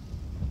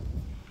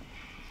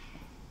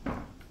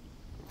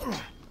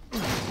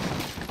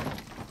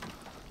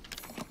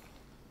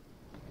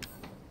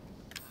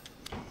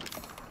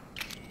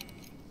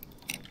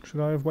 Should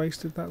I have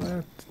wasted that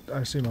there? I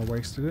assume I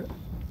wasted it.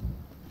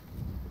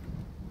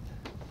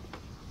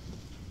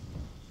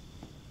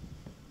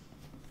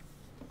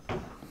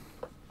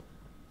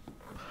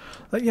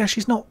 Like, yeah,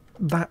 she's not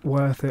that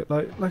worth it.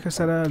 Like I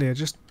said earlier,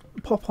 just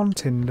pop on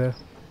Tinder.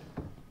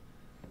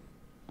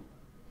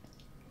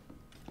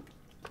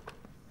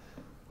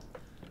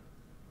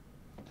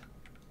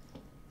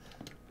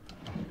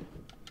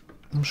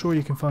 I'm sure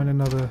you can find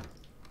another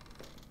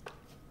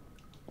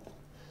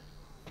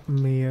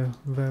Mia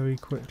very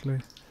quickly.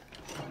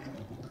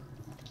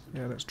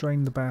 Yeah, let's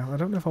drain the bath. I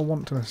don't know if I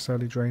want to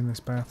necessarily drain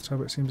this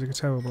bathtub. It seems like a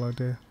terrible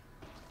idea.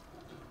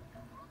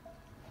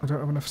 I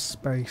don't have enough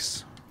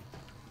space.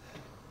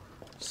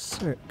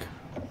 Sick.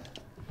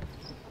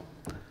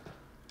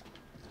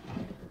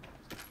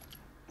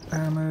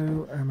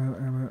 Ammo, ammo,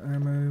 ammo,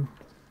 ammo.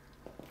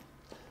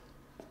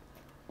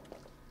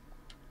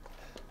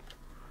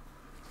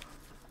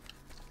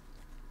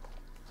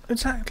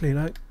 Exactly,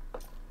 like...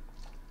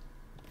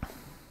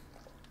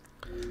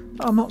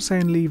 I'm not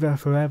saying leave her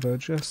forever,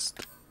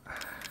 just...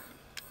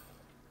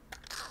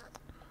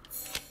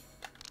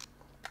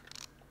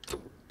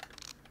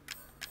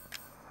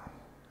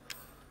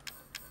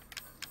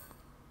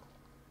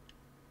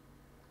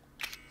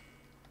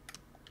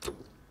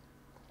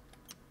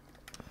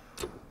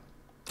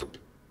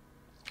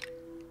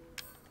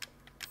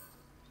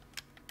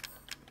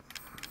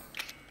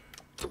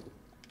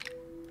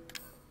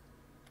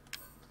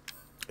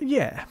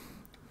 Yeah.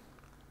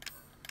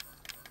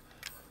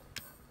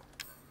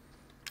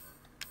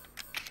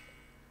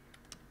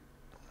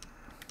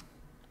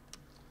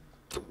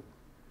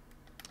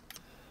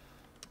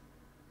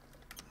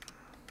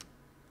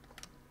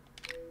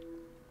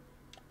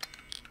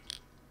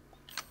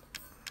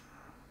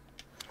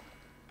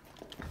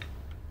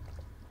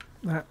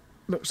 That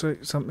looks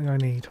like something I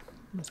need.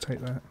 Let's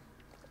take that.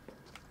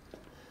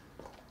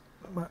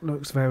 That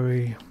looks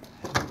very...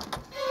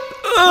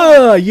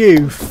 Ugh,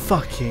 you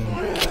fucking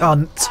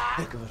cunt.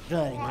 Heck of a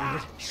thing,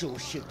 ain't it? Sure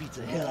shit beats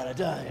the hell out of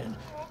dying.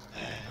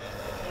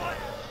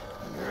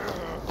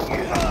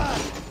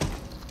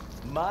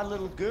 My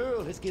little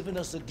girl has given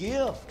us a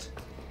gift.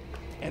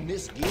 And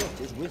this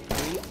gift is with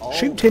me all.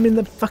 Shoot him in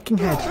the fucking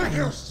head.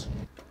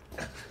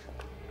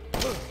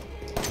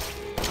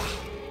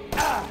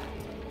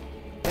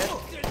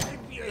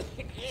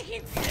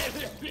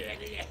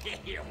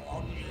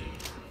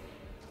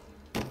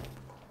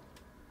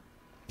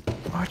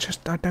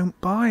 I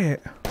don't buy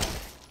it.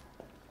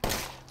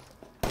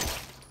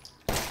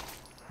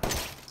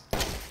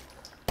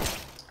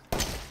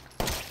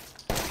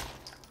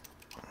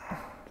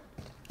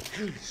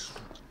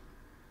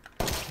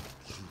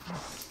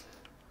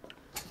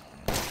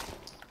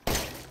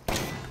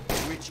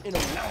 Rich in a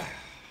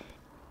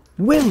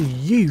Will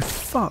you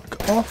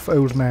fuck off,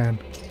 old man?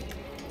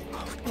 Oh,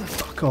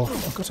 fuck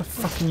off. I've got a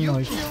fucking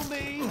knife. kill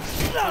me.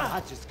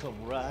 I just come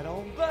right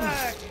on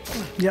back.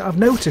 Yeah, I've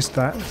noticed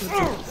that.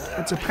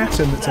 It's a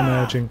pattern that's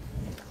emerging.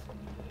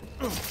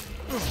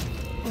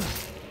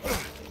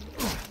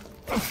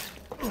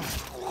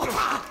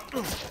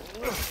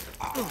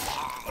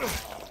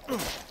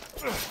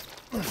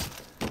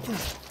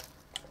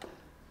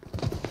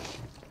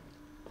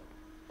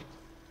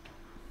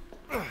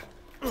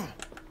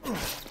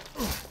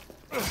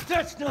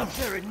 That's not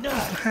very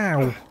nice.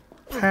 How?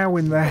 How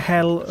in the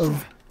hell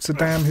of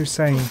Saddam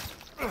Hussein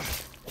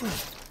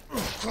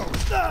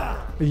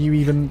are you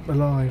even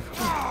alive?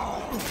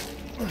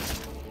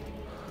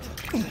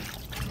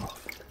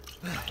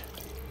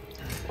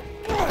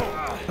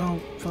 Oh,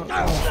 fuck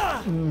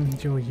off.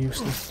 You're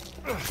useless.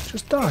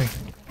 Just die.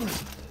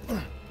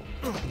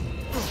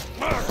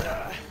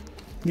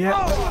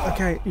 Yeah,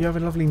 okay, you have a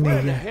lovely knee,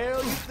 Where the yeah.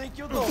 hell you think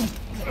you're going?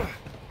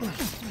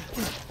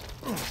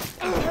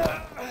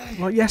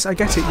 Well, yes, I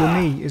get it, your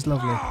knee is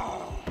lovely.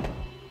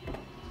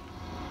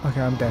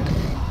 Okay, I'm dead.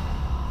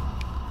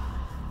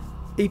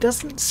 He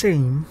doesn't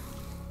seem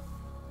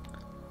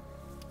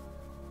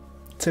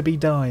to be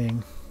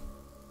dying.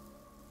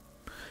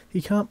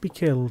 He can't be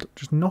killed.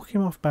 Just knock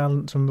him off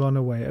balance and run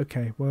away.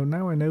 Okay, well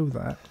now I know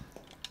that.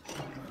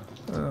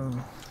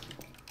 Oh.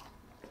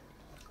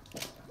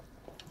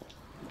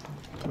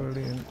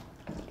 Brilliant.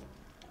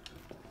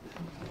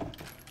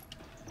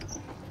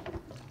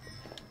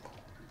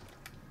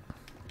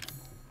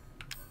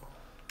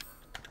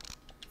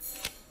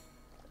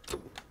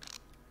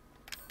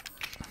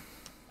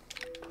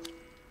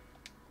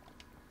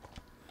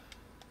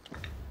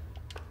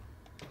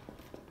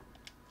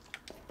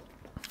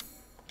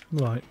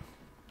 Right.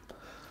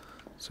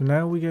 So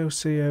now we go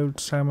see old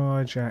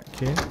Samurai Jack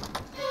here.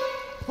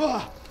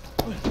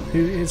 Who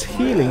is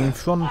healing in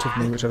front of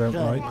me, which I don't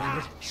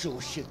like.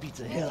 Sure shit beats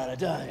the hell out of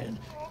dying.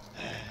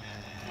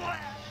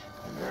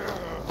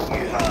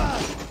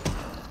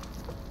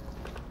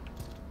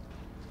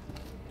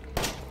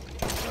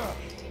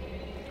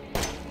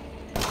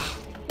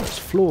 Let's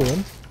floor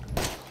him.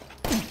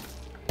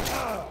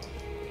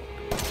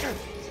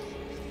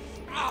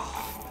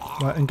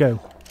 Right, and go.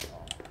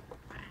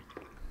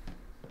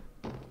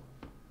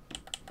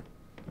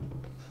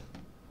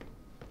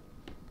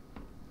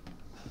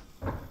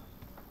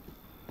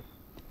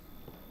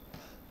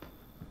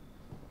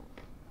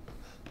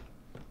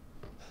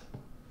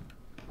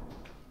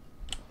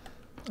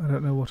 I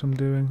don't know what I'm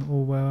doing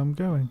or where I'm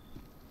going.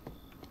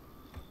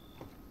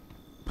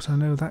 But I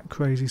know that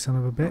crazy son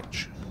of a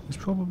bitch is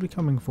probably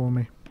coming for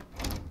me.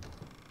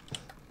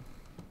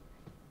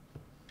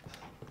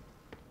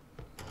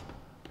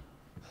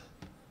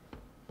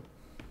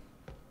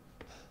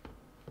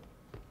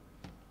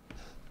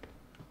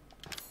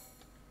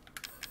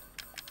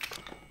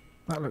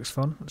 That looks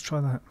fun. Let's try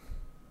that.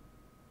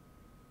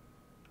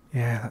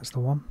 Yeah, that's the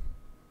one.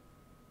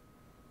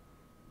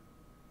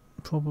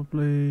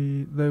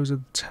 Probably those are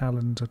the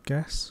talons, I'd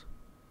guess.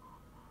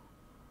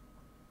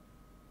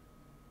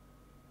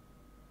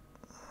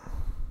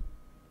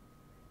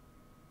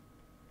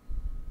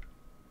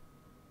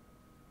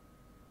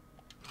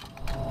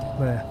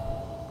 There.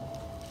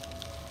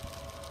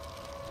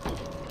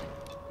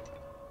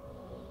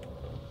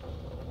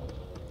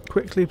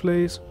 Quickly,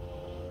 please.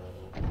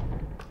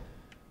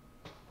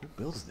 Who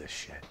builds this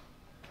shit?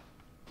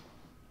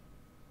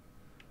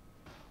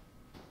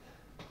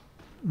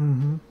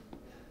 Mm-hmm.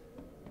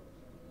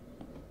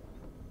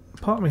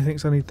 Part of me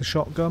thinks I need the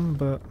shotgun,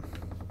 but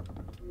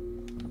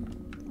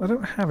I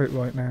don't have it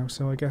right now,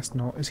 so I guess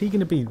not. Is he going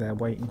to be there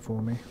waiting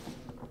for me?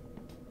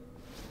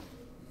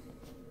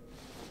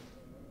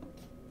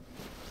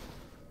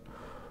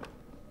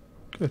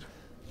 Good.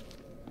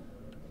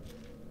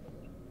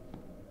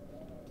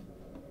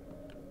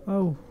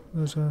 Oh,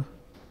 there's a...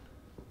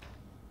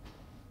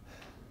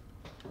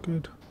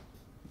 Good.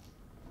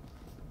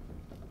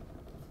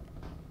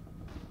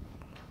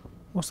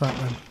 What's that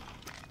then?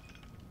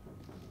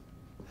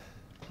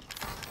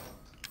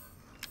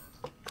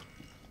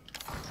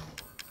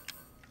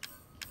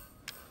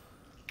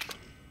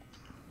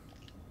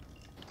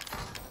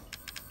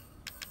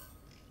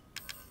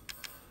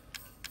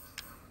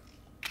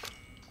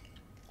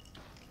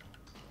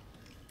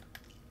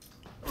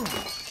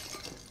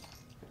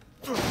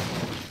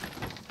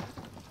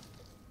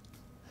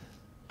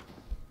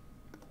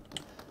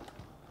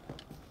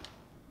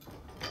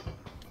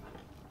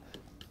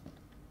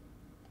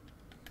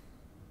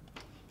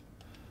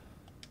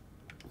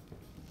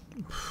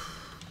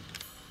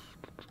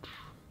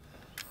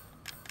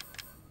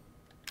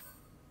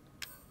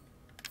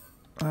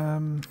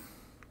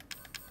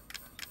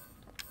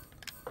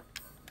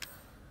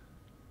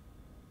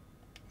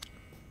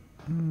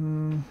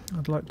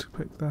 I'd like to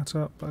pick that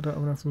up, but I don't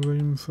have enough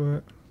room for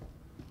it.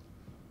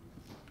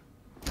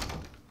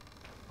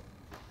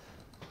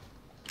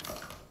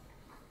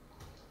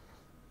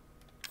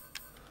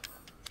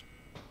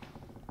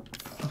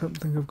 I don't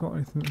think I've got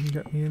anything that can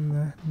get me in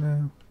there,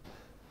 no.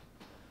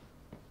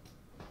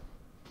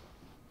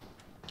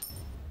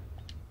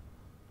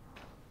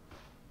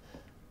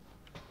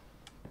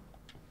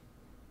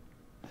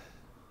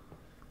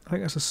 I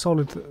think that's a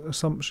solid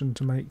assumption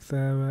to make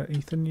there,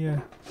 Ethan,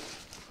 yeah.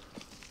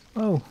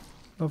 Oh,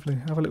 lovely.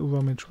 Have a little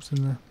rummage. What's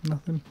in there?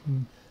 Nothing?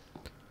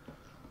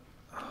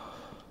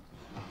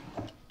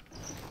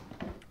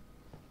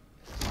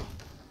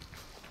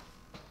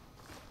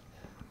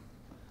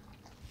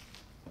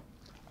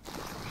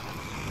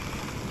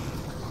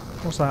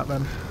 What's that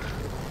then?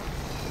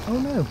 Oh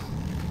no.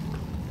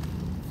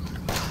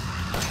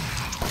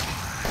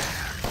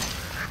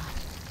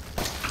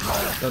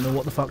 Don't know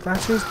what the fuck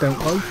that is. Don't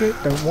like it.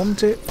 Don't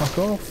want it. Fuck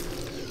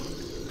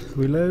off.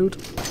 Reload.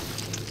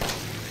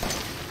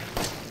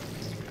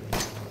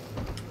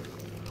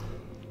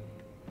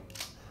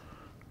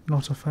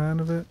 Not a fan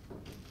of it.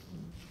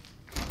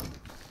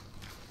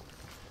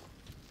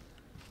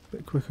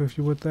 Bit quicker if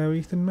you would there,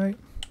 Ethan, mate.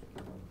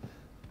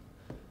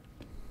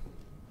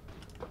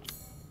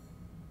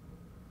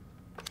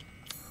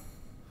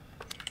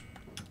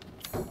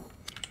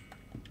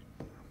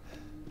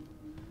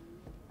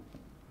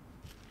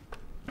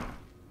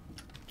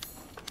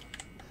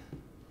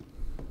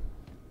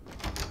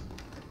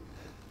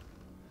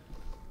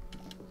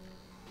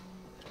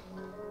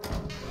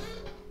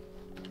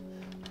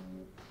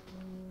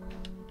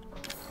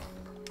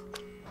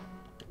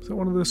 Is that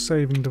one of those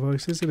saving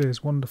devices? It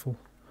is. Wonderful.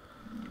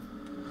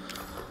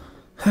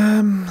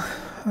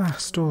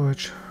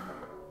 Storage.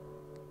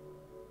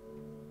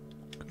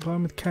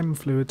 Combine with chem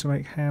fluid to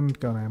make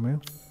handgun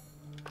ammo.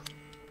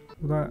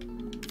 Well, that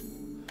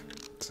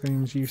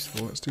seems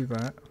useful. Let's do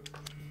that.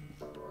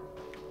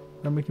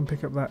 Then we can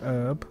pick up that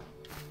herb,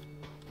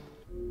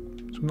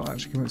 which I'm not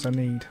actually convinced I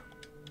need.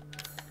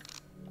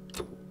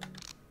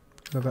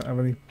 I don't have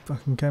any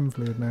fucking chem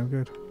fluid now.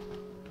 Good.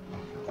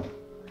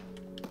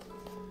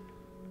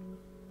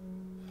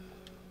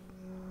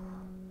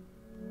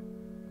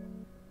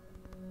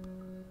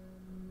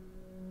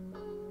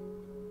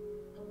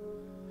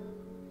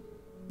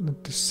 The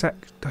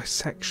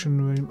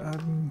dissection room.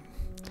 I'm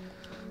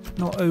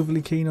not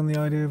overly keen on the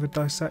idea of a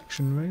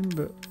dissection room,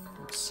 but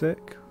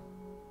sick.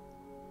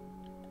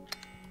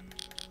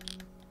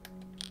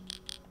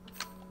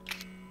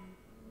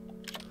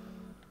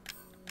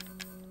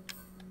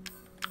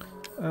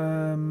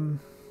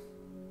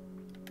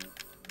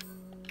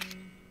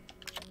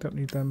 Don't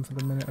need them for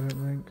the minute, I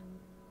don't think.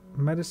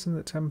 Medicine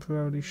that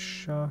temporarily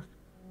Fuck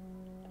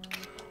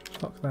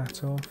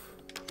that off.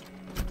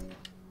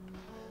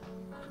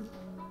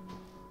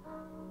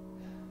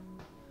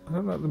 I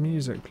don't like the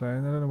music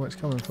playing, I don't know where it's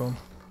coming from.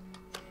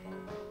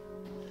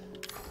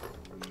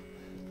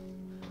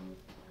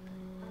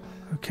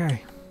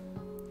 Okay.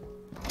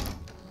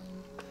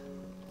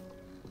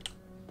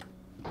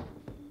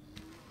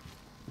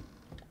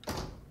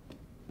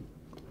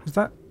 Is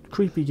that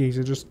creepy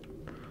geezer just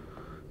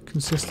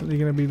consistently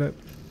going to be like,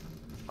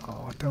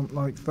 oh, I don't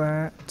like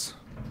that.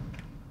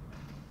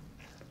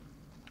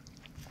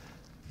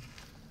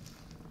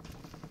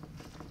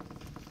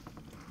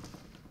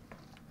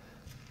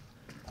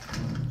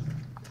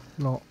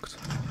 Locked.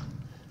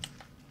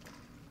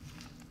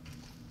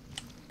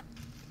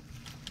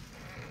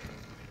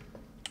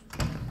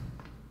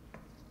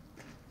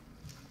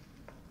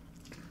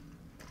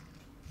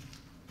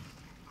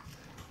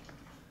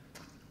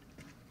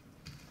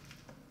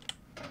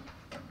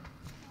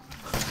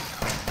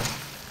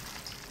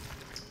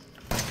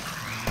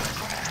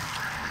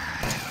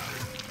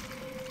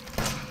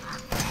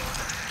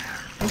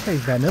 Okay,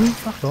 Venom,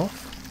 fuck off.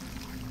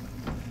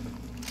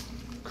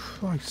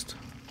 Christ.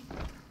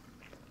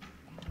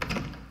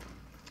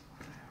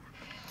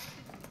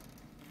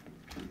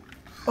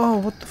 Oh,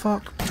 what the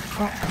fuck?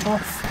 Fuck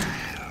off.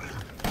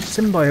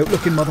 Symbiote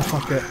looking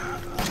motherfucker.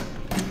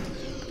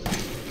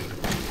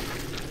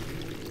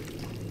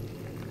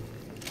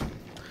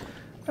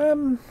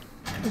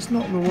 It's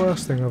not the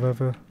worst thing I've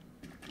ever...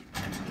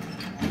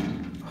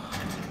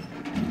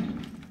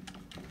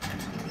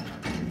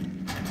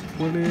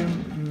 William...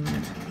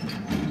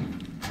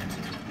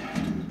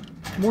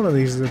 One of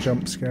these is a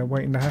jump scare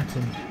waiting to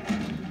happen.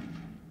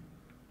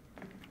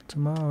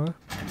 Tamara.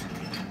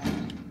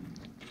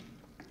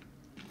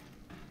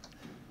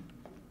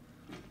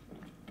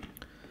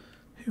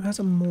 Who has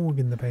a morgue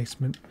in the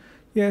basement?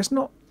 Yeah, it's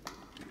not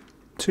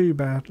too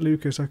bad.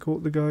 Lucas, I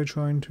caught the guy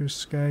trying to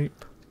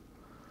escape.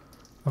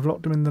 I've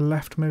locked him in the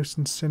leftmost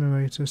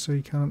incinerator so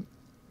he can't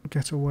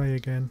get away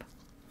again.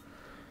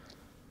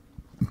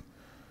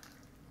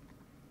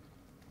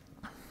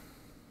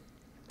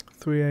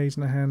 Three A's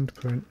and a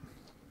handprint.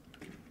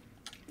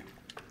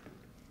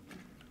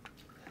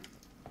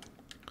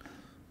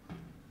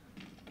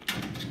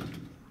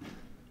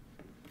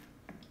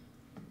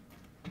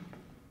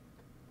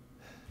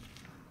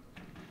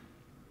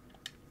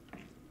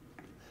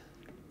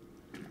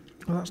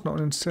 Well, that's not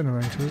an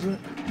incinerator, is it?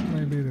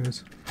 Maybe it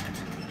is.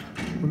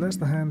 Well, there's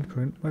the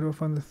handprint. Where do I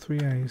find the 3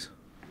 A's?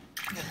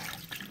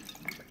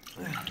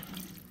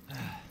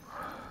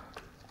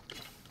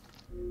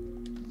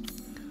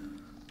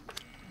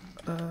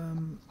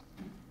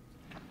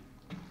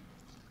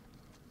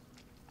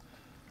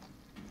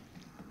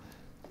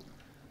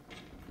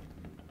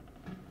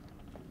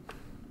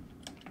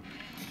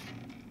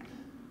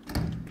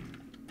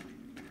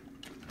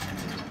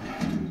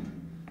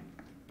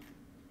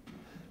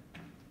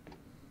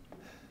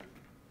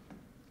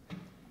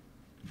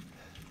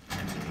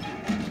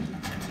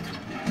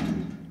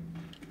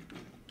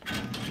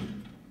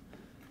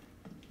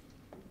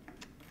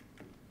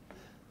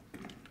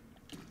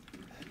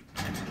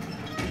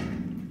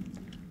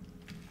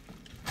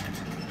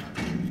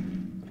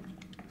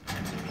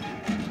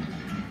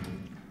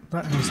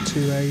 That has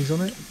 2 A's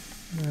on it.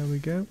 There we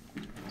go.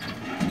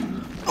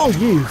 Oh,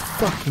 you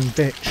fucking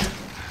bitch.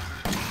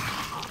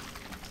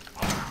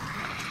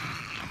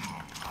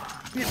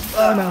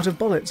 I'm out of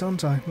bullets,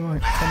 aren't I?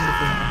 Right,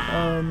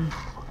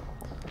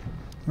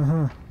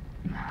 wonderful.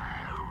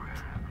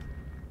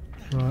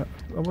 Right,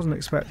 I wasn't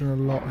expecting a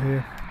lot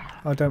here.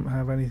 I don't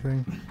have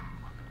anything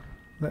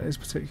that is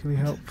particularly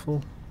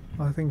helpful.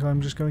 I think I'm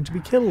just going to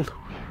be killed.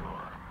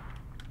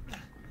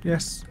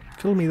 Yes,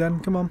 kill me then,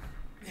 come on.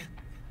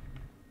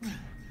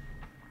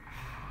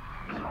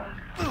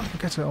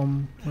 Get it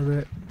on with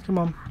it. Come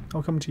on,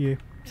 I'll come to you.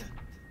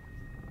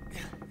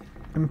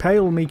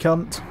 Impale me,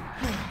 cunt.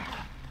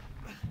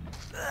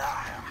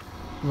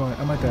 Right,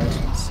 am I dead?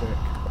 Sick.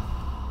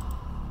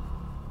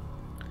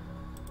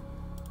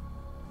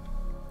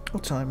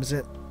 What time is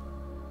it?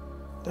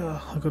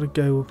 I've got to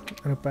go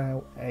at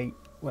about 8.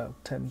 Well,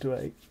 10 to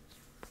 8.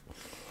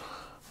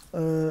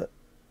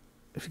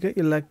 If you get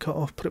your leg cut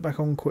off, put it back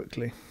on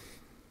quickly.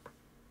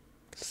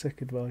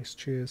 Sick advice,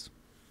 cheers.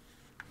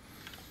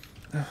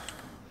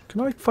 Can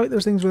I fight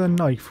those things with a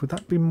knife? Would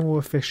that be more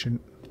efficient?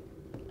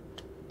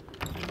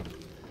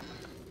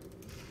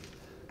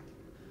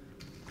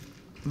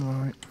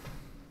 Right.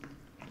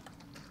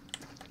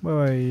 Where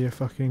are you, you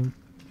fucking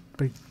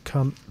big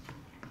cunt?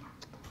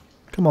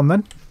 Come on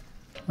then.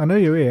 I know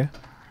you're here.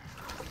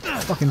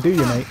 Fucking do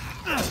you, mate.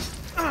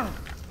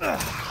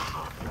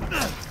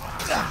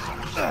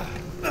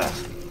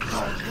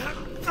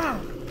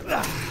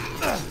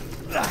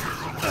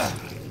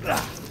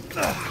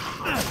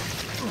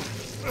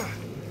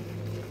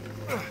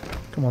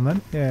 Come on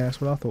then. Yeah, that's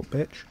what I thought,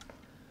 bitch.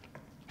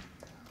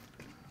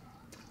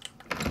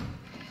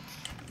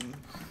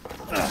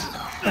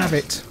 Have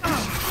it.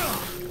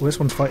 Well, this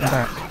one's fighting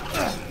back.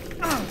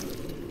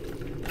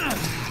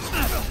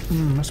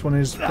 This one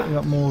is putting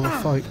up more of a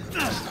fight.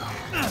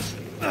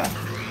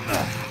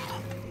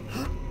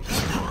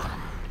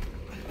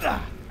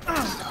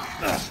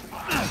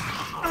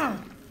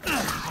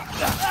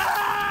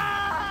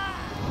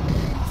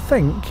 I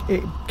think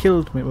it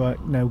killed me. Right,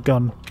 no,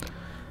 gun.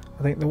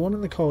 I think the one in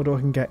the corridor I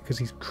can get because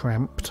he's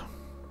cramped.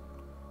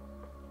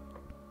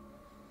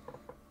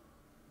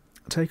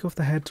 Take off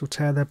the heads or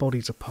tear their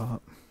bodies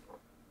apart.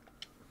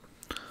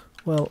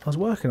 Well, I was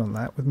working on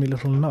that with my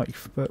little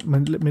knife, but my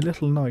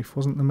little knife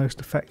wasn't the most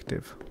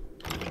effective.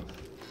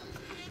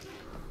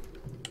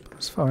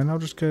 That's fine, I'll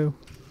just go...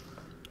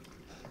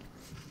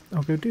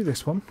 I'll go do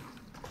this one.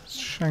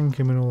 Shank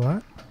him and all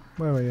that.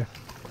 Where are you?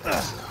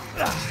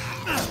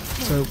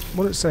 So,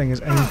 what it's saying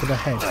is aim for the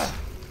head.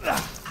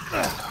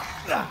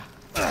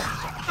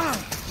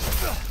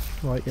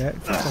 Right, yeah,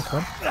 fuck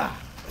off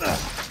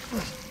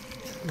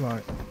then.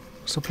 Right.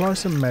 Supply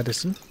some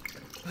medicine.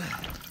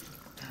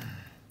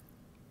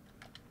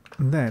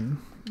 And then,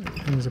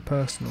 things are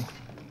personal.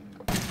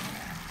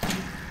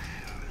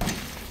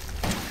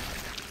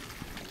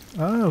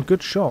 Oh,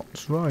 good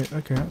shots. Right,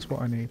 okay, that's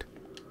what I need.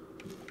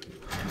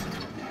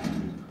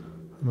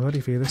 I'm ready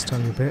for you this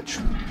time, you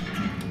bitch.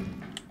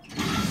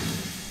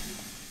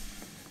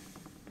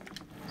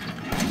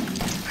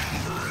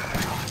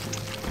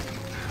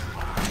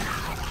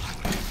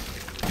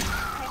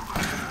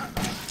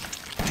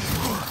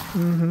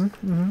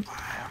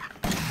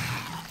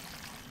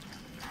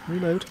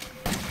 Reload.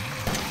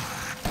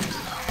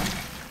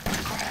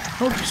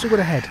 Oh, you still got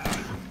a head.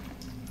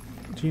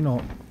 Do you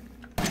not?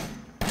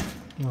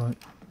 Right.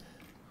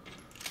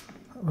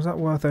 Was that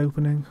worth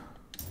opening?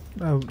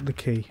 Oh, the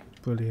key.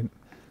 Brilliant.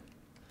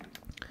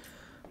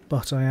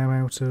 But I am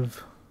out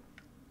of...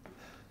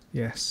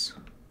 Yes.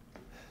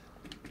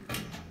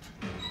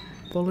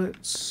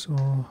 Bullets,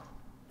 or...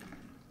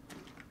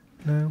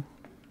 No?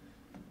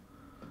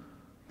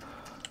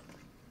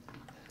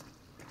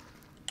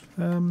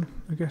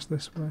 I guess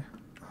this way.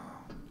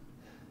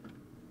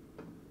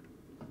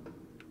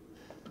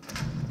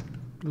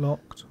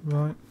 Locked,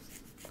 right.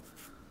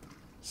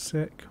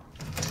 Sick.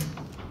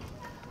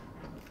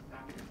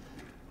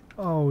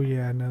 Oh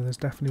yeah, no, there's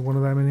definitely one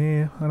of them in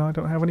here, and I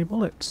don't have any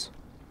bullets.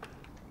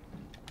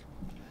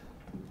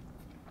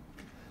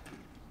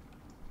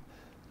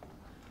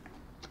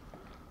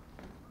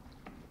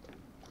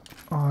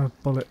 Oh, I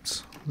have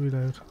bullets.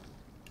 Reload.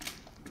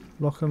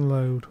 Lock and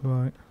load,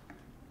 right.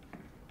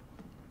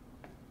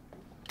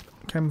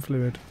 Chem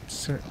fluid.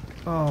 Sick.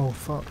 Oh,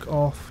 fuck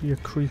off, you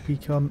creepy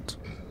cunt.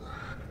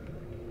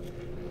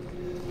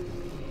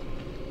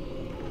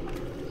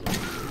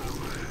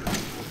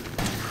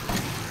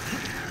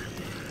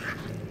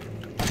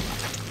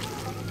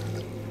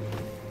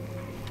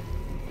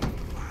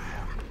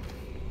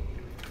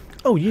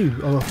 Oh, you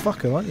are a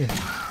fucker, aren't you?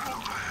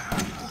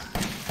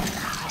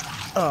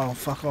 Oh,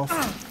 fuck off.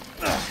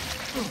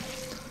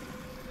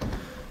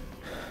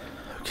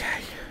 Okay.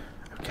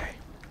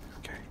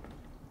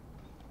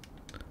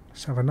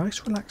 Let's have a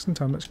nice relaxing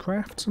time. Let's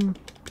craft some...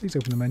 Please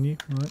open the menu.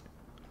 Right.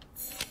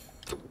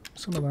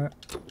 Some of that.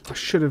 I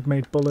should have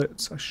made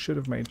bullets.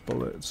 Right,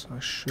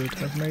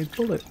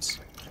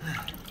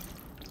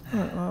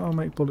 I'll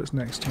make bullets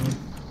next time.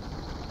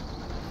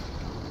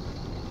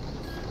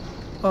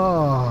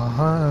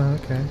 Oh,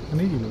 okay. I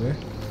knew you were there.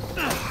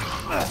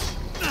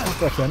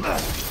 Fuck off then.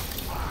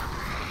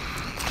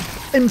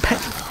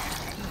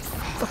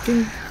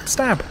 Fucking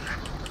stab.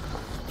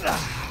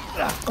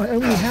 I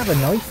only have a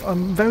knife.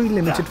 I'm very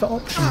limited for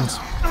options.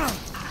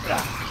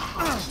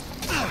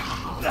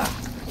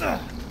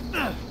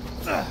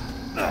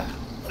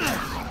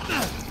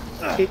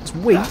 It's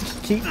weak.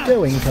 Keep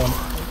going,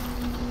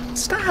 cunt.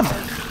 Stab!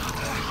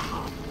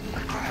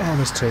 Oh,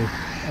 there's two.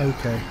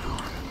 Okay.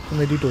 Can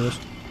they do doors?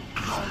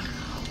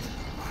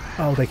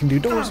 Oh, they can do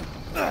doors.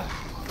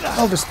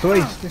 Oh, there's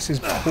three. This is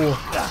poor.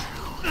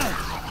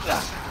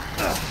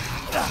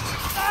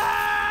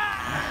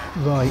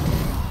 Right.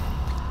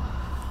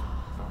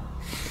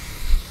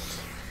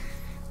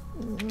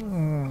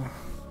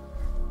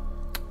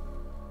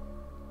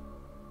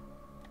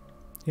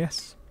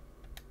 Yes.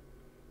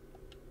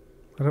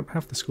 I don't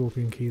have the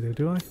scorpion key though,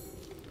 do I?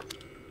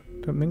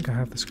 Don't think I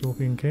have the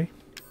scorpion key.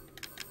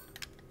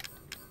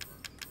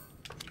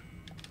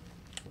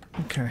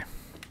 Okay.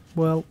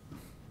 Well,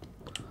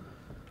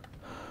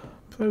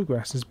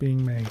 progress is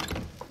being made.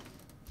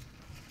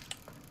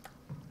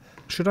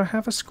 Should I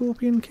have a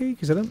scorpion key?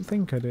 Because I don't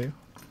think I do.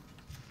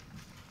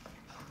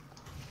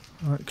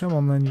 Alright, come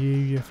on then,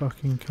 you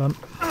fucking cunt.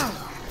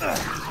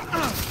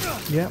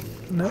 Yep,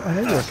 no, I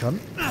know you're a cunt.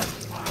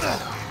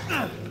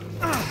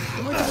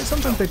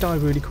 Sometimes they die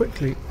really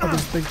quickly,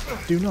 others they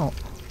do not.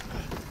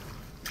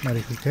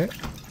 Medical kit.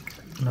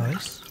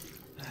 Nice.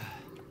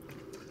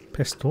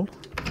 Pistol.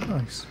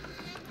 Nice.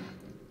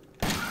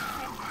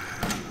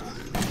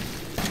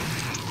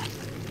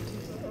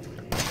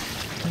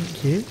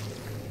 Thank you.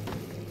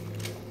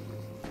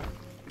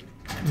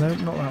 No,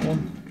 not that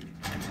one.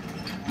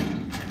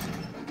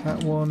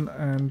 That one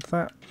and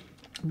that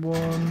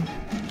one.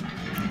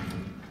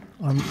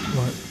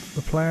 Right,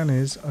 the plan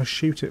is I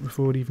shoot it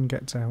before it even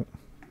gets out.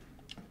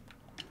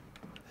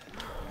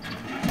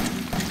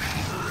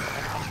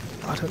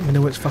 I don't even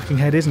know where its fucking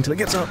head is until it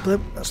gets up there.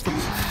 That's the...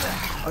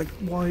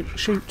 why?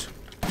 Shoot.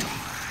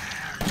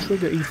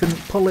 Trigger, Ethan.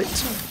 Pull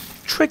it.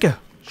 Trigger.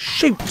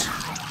 Shoot.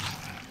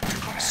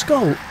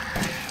 Skull.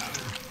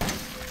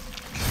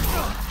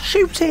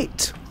 Shoot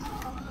it.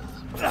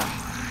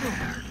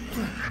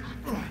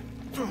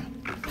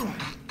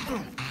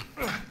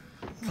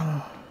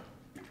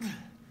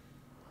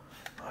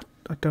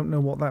 I don't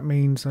know what that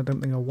means. I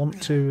don't think I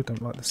want to. I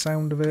don't like the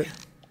sound of it.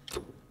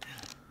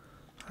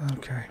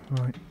 Okay,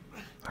 right.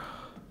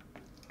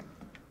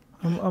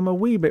 I'm a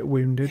wee bit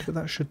wounded, but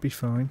that should be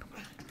fine.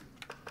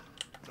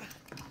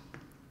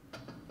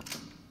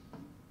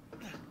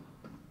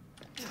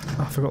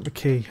 I forgot the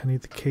key. I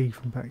need the key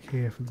from back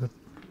here for the...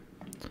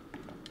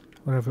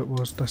 whatever it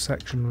was,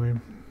 dissection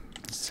room.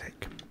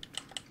 Sick.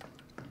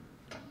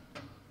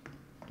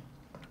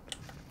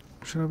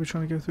 Should I be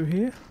trying to go through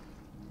here?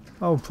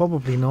 Oh,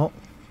 probably not.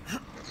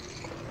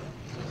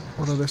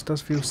 Although this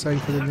does feel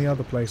safer than the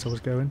other place I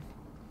was going.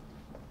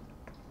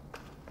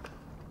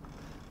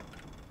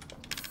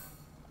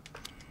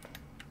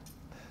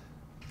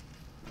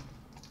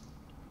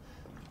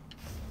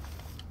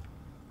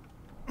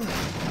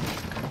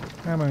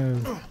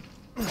 Ammo.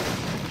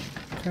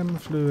 Chem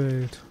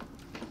fluid.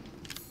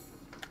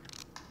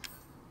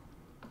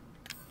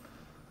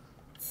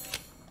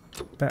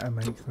 Better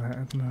make that,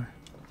 hadn't I?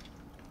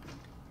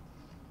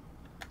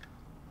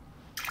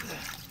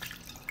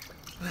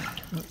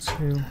 Let's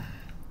heal.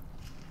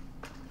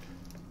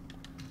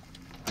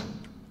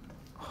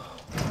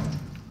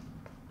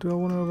 Do I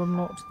want to have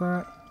unlocked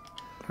that?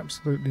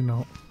 Absolutely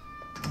not.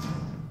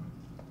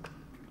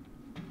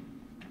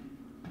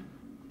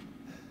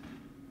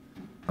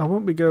 I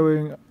won't be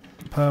going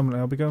permanently,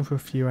 I'll be going for a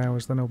few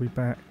hours, then I'll be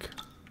back.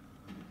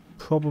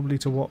 Probably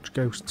to watch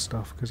ghost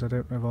stuff, because I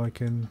don't know if I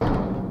can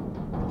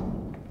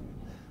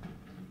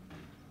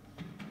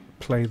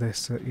play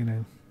this at, you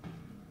know,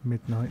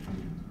 midnight.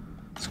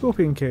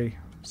 Scorpion key.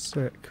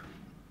 Sick.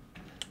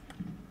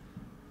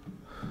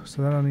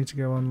 So then I need to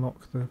go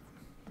unlock the...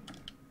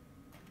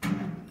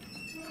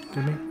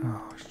 Gimme?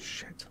 Oh,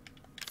 shit.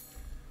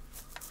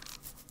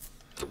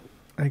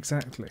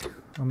 Exactly.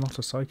 I'm not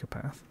a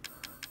psychopath.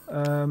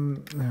 No,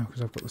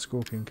 because I've got the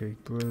scorpion key.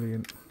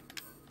 Brilliant.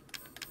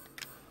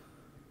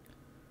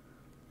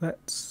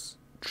 Let's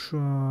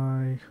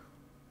try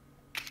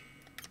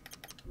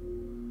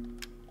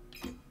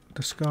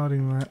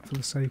discarding that for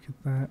the sake of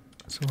that,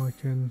 so I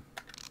can...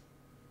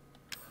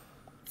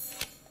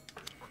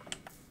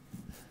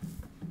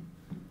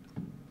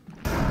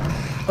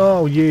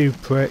 Oh, you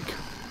prick.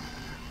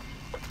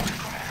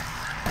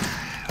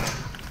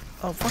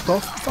 Oh, fuck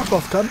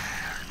off, cunt.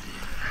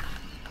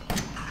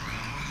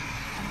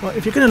 Right,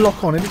 if you're going to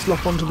lock on it, just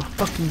lock onto the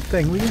fucking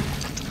thing, will you?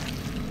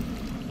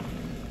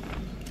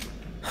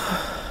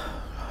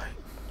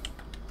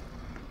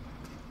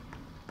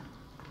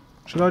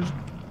 Right.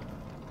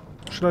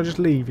 Should I just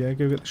leave, yeah?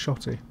 Go get the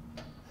shotty?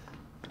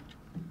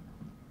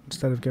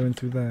 Instead of going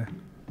through there.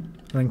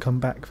 And then come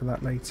back for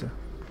that later.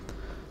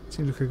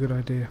 Seems like a good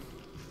idea.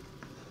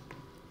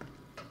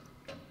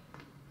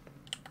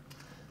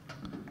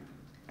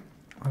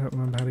 I don't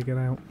remember how to get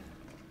out.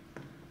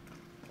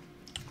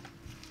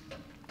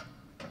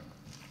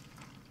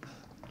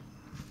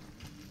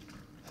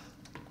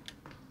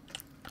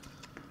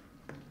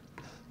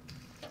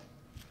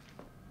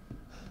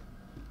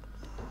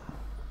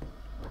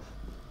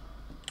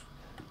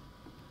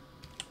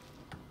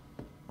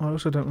 I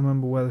also don't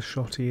remember where the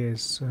shotty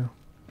is, so...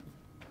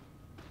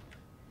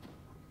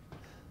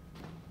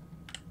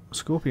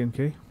 Scorpion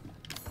key.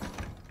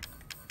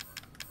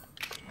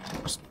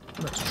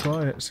 Let's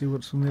try it, see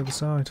what's on the other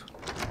side.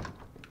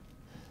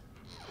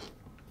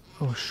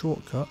 Oh, a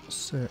shortcut.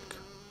 Sick.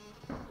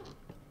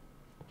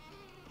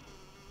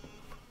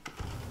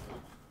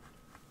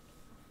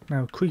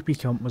 Now, Creepy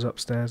Cunt was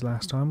upstairs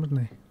last time,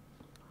 wasn't he?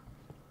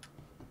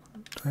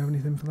 Do I have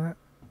anything for that?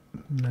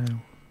 No.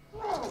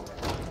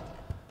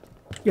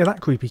 Yeah,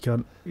 that Creepy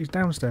Cunt. He's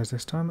downstairs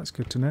this time, that's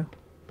good to know.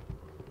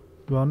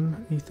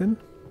 Run, Ethan.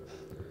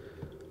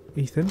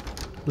 Ethan.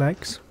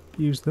 Legs.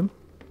 Use them.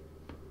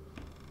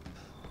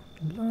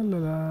 La la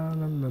la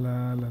la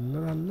la la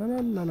la la la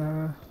la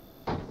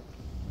la.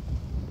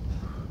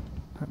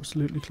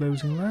 Absolutely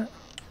closing that.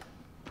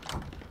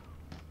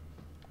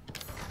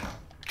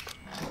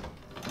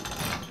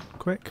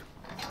 Quick.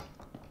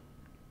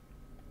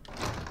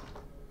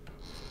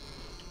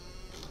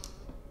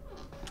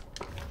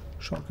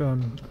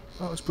 Shotgun.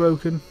 Oh, it's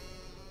broken.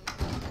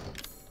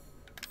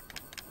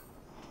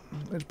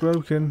 It's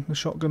broken. The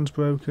shotgun's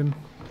broken.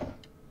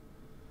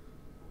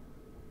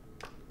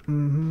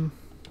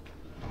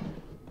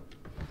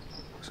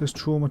 This is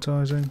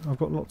traumatizing. I've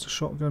got lots of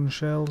shotgun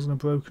shells and a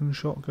broken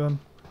shotgun.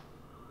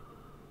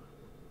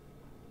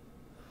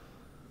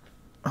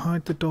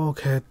 Hide the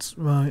dog heads.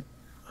 Right.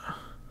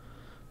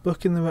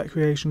 Book in the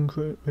recreation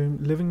room.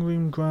 Living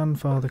room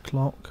grandfather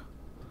clock.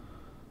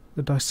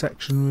 The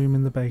dissection room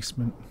in the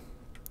basement.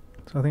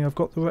 So I think I've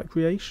got the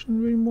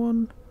recreation room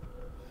one.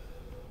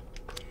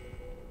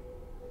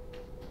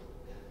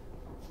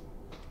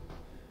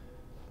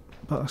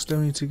 But I still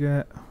need to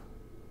get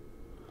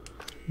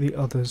the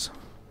others.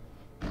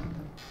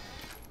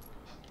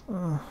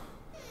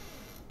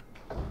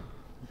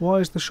 Why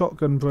is the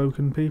shotgun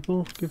broken,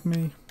 people? Give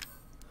me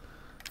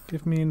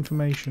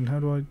information. How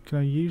do can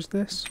I use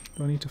this?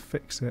 Do I need to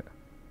fix it?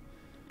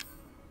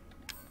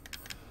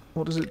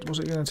 What's it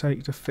going to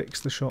take to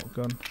fix the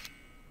shotgun?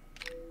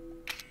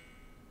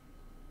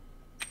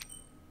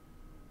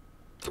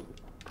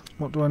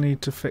 What do I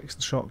need to fix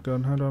the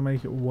shotgun? How do I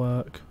make it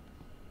work?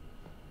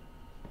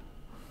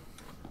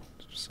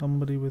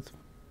 Somebody with...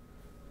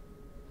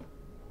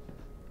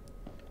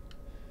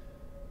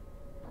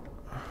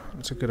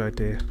 That's a good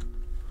idea.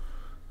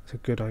 It's a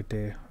good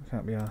idea. I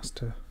can't be asked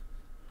to...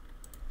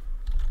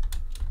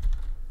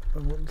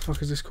 What the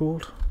fuck is this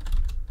called?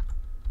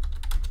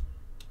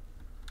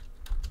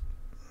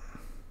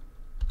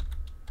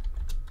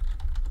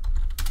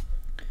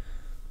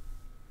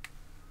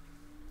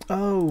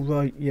 Oh,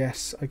 right,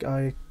 yes.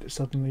 I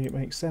suddenly it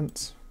makes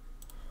sense.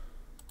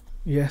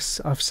 Yes,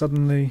 I've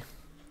suddenly...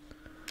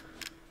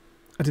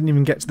 I didn't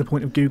even get to the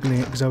point of Googling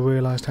it because I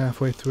realised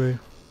halfway through.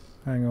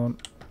 Hang on.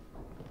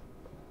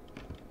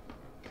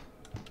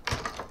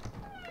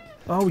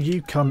 Oh,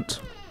 you cunt.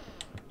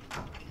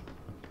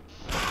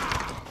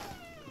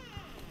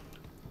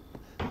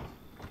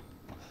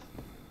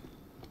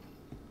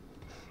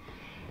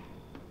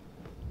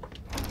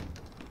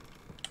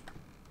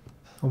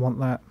 I want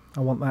that. I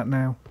want that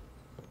now.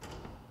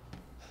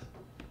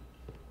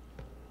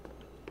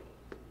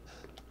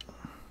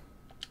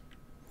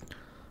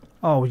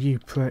 Oh, you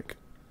prick.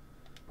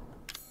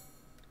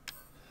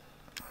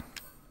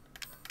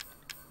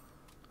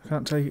 I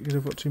can't take it because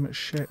I've got too much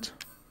shit.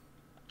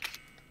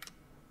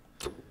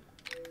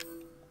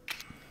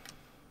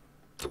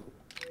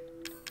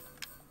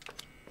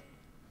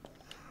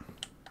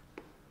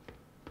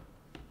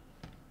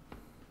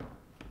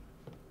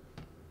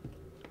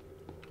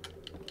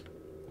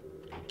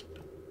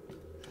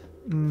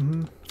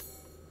 Mm-hmm.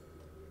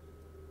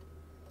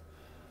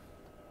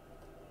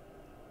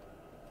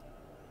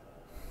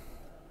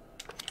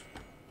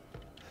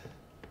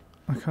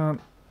 I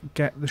can't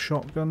get the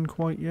shotgun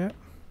quite yet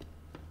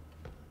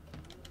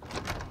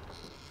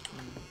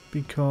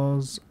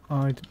because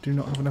I do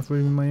not have enough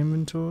room in my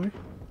inventory.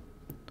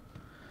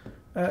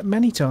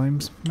 Many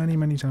times.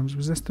 Many times.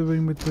 Was this the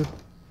room with the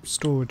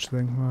storage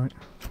thing? Right.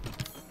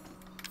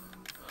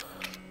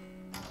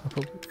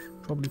 I'll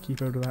probably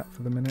keep out of that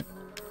for the minute.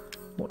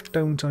 What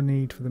don't I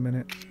need for the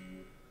minute?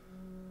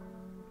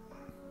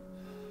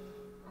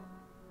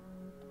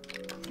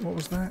 What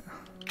was that?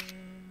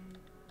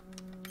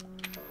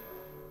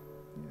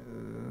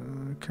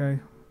 Okay.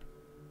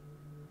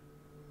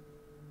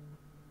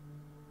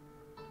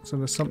 So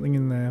there's something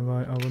in there,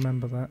 right, I'll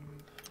remember that.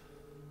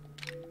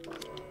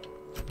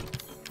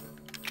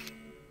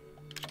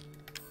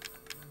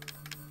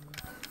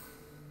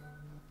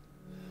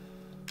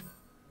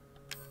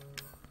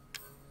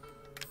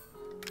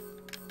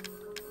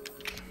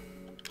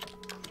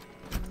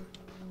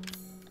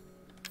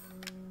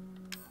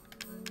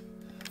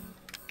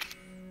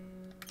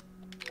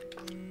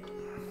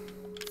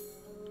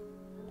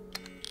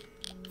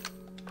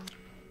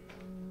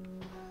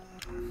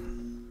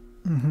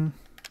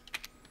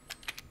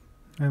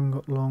 I haven't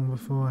got long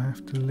before I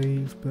have to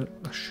leave, but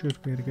I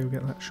should be able to go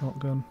get that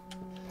shotgun.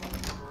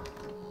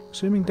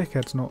 Assuming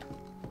Dickhead's not,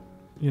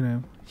 you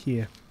know,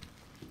 here.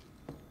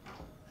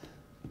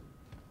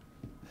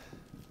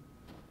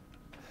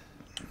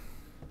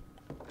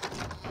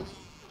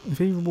 If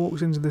he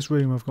walks into this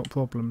room, I've got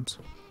problems.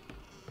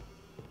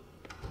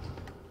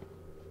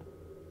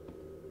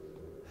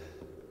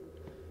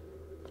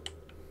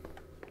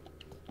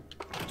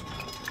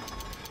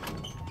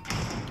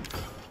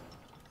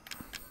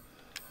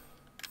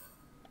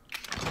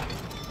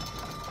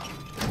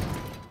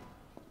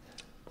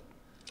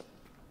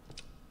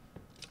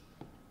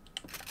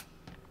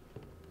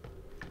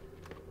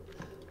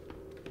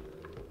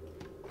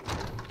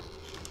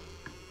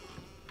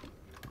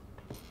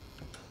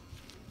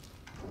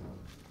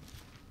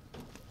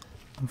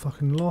 I'm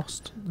fucking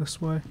lost this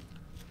way.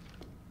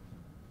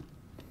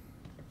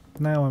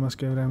 Now I must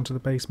go down to the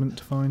basement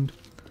to find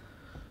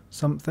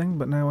something,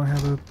 but now I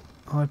have a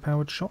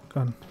high-powered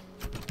shotgun.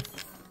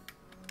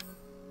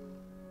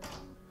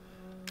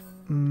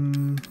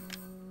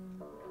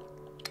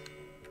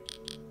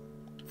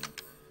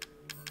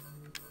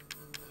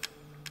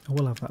 I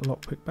will have that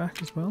lockpick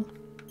back as well.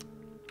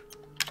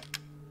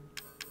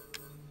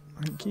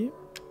 Thank you.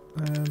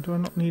 Do I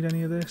not need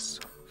any of this?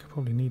 I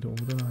probably need it all,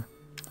 don't I?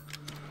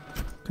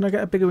 Can I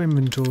get a bigger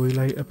inventory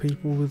later,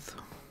 people with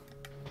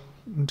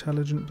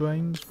intelligent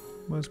brains?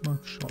 Where's my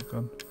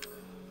shotgun?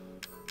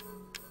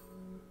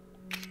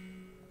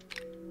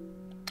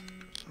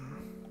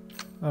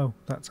 Oh,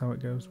 that's how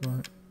it goes,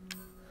 right.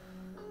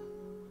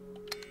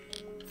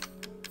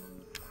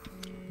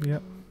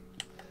 Yep.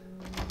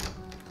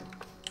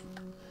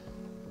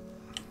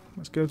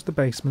 Let's go to the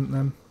basement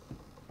then.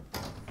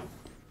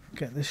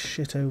 Get this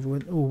shit over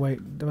with. Oh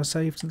wait, did I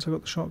save since I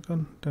got the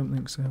shotgun? Don't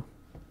think so.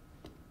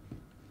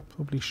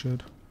 Probably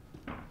should.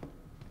 I'm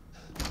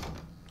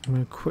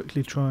going to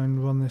quickly try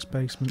and run this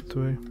basement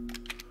through.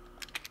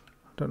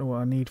 Don't know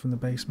what I need from the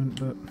basement,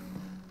 but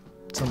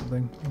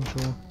something, I'm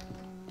sure.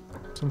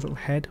 Some sort of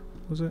head,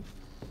 was it?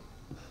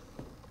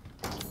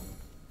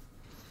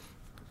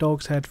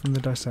 Dog's head from the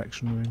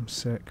dissection room.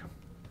 Sick.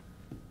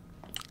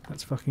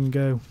 Let's fucking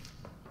go.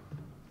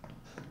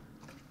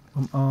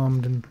 I'm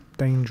armed and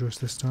dangerous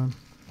this time.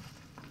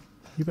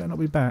 You better not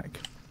be back.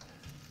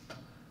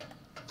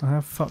 I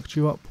have fucked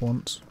you up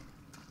once.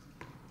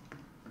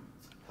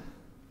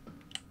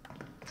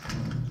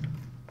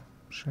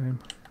 Shame.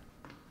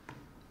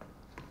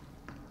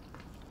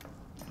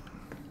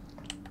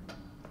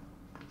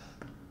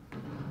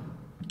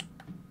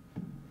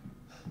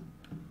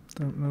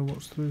 Don't know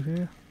what's through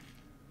here.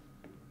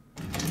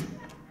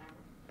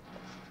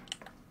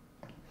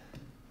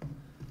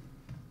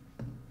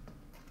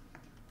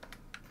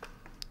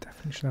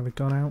 Definitely should have a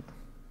gun out.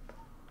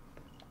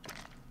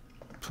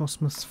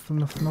 Prosmus from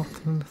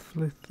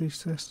the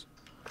thesis.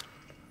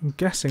 I'm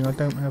guessing I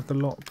don't have the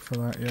lock for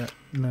that yet.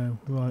 No.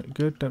 Right,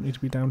 good. Don't need to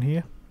be down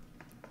here.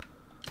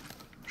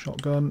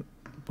 Shotgun,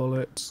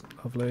 bullets,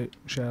 lovely,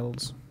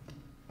 shells.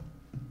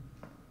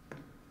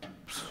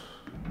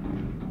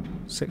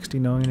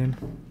 69 in.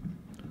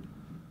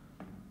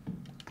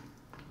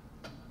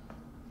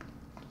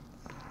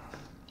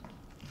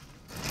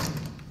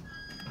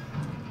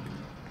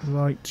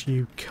 Right,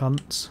 you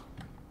cunts.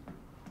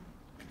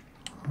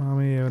 I'm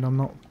here and I'm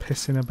not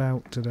pissing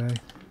about today.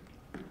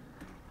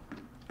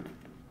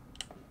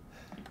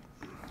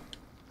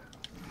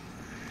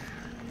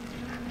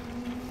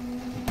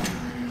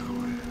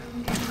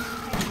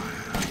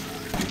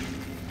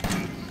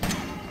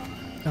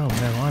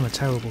 I'm a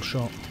terrible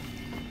shot.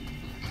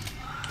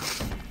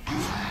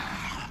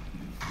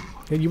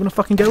 Yeah, you wanna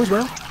fucking go as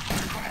well?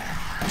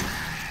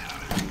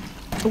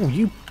 Oh,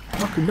 you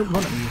fucking don't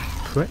run at me, you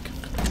prick.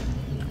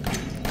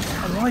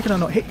 Why can I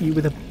not hit you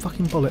with a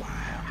fucking bullet?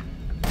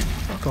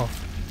 Fuck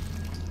off.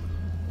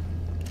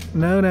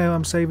 No, no,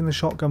 I'm saving the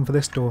shotgun for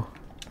this door.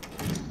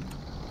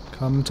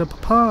 Come to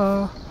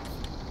Papa.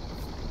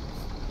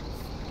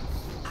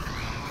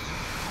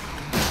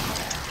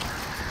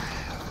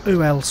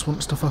 Who else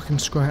wants to fucking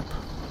scrap?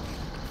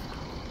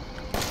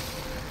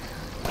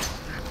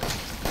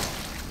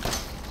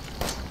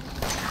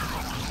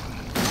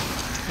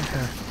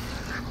 Okay.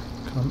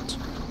 Cunt.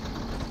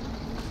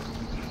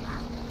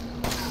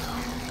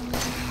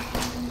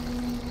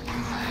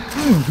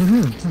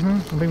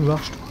 I'm being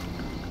rushed.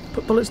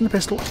 Put bullets in the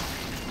pistol.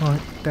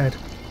 Right, dead.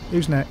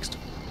 Who's next?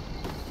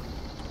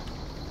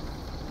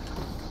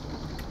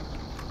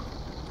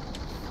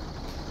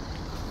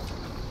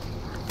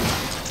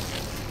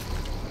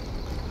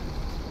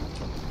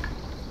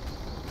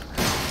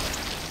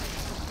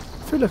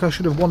 I feel like I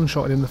should have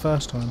one-shotted him the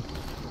first time.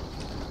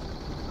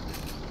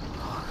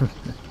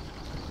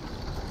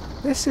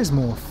 This is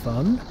more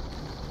fun.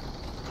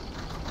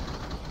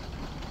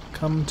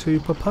 Come to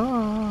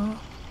Papa.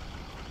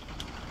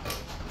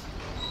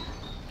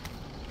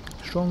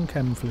 Strong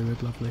chem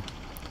fluid, lovely.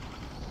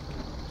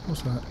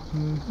 What's that?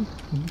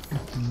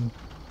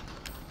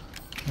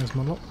 There's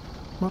my lock.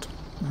 What?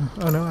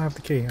 Oh no, I have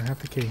the key. I have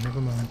the key.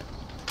 Never mind.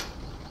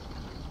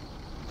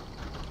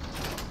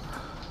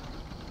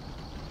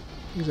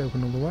 Please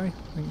open all the way.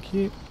 Thank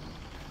you.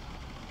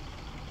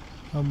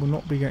 I will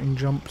not be getting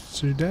jumped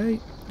today.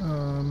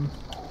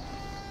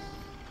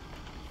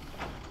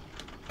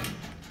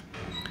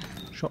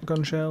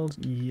 Shotgun shells?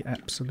 Yeah,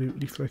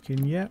 absolutely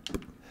frickin' yep.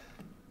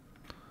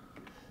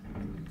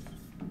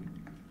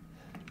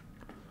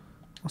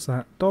 What's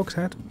that? Dog's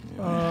head?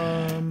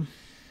 I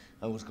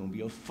was gonna be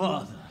your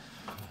father.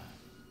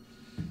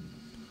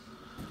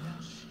 Now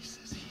she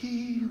says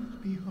he'll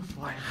be her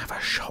father. I have a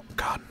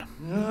shotgun.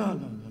 No.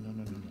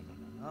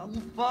 I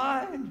will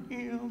find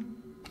him,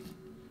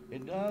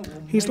 and I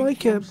will He's make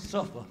like him a...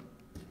 suffer.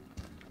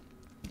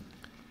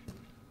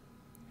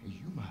 Hey,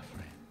 you, my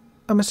friend.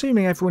 I'm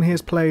assuming everyone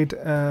here's played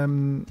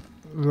not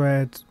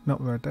Red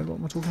Dead, what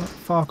am I talking about?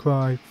 Far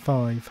Cry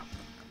 5.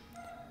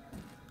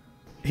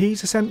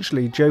 He's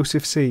essentially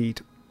Joseph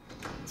Seed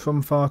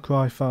from Far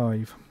Cry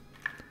 5.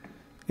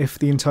 If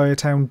the entire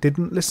town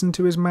didn't listen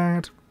to his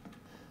mad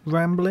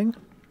rambling.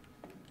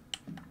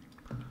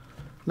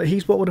 Like,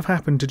 he's what would have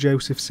happened to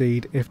Joseph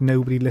Seed if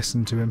nobody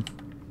listened to him.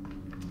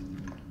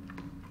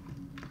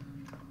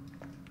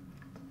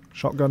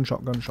 Shotgun,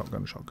 shotgun,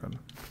 shotgun, shotgun.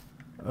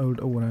 Oh,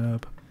 an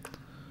herb.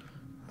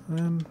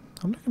 I'm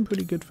looking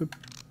pretty good for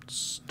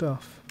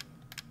stuff.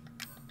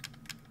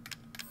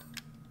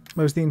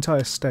 Well, it's the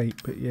entire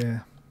state, but yeah.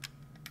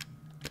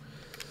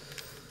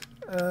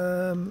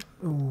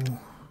 Ooh.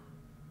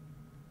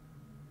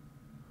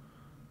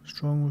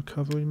 Strong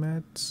recovery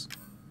meds.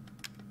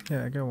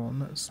 Yeah, go on.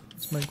 Let's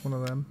make one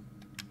of them.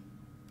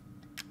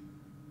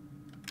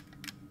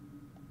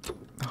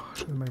 Oh, I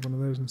should have made one of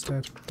those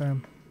instead.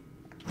 Damn.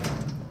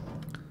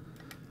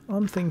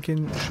 I'm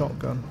thinking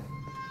shotgun.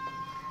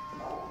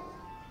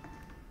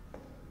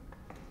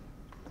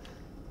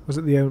 Was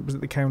it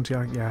the county?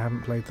 Yeah, I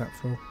haven't played that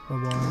for a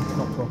while,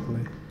 not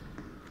properly.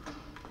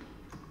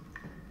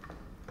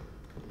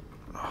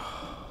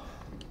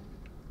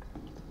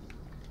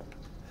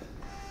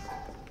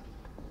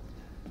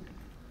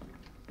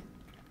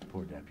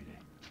 Poor deputy.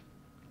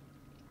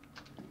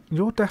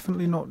 You're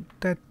definitely not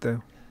dead,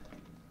 though.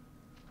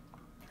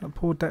 That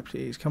poor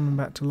deputy is coming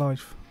back to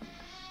life.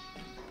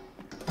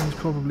 He's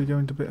probably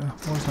going to bitter.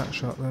 Why's that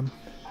shot then?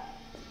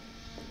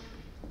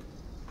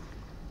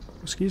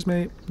 Excuse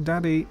me,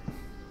 Daddy.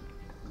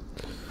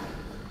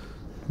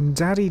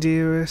 Daddy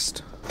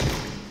dearest.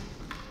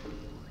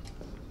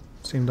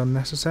 Seemed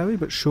unnecessary,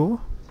 but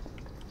sure.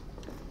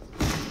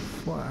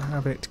 What a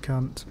habit,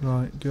 cunt.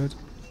 Right, good.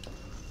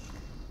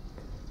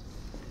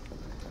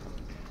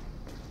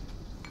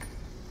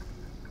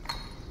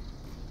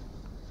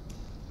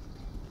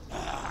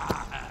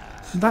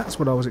 That's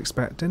what I was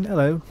expecting.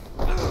 Hello.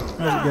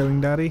 How's it going,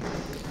 Daddy?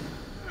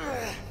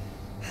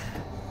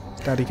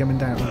 Is Daddy coming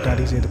down? Oh,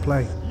 Daddy's here to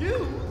play.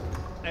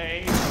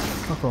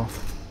 Fuck off.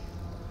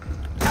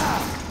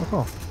 Fuck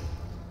off.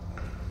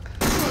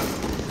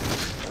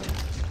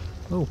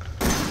 Oh.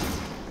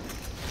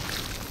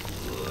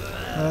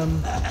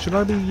 Should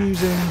I be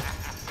using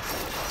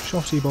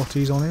shotty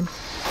botties on him?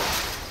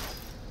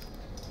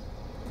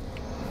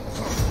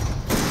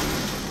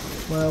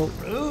 Well,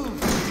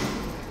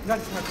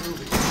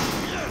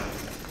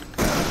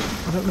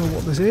 I don't know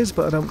what this is,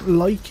 but I don't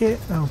like it.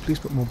 Oh, please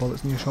put more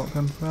bullets in your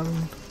shotgun,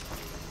 Alan.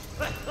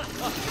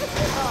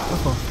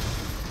 Fuck off.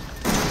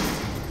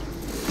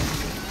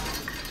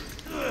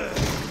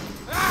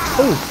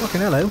 Oh,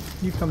 fucking hello.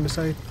 You've come to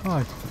say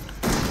hi.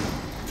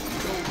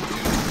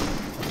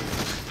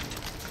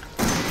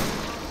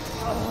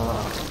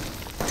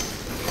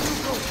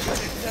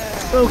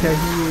 Okay,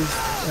 he is,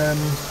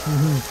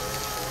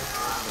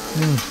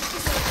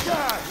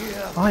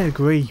 I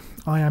agree.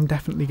 I am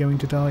definitely going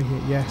to die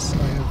here. Yes, I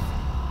have.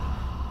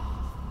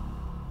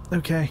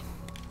 Okay.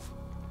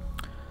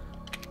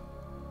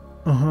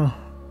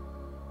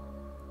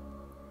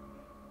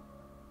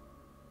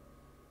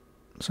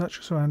 Search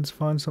your surroundings,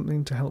 find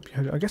something to help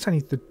you. I guess I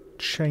need the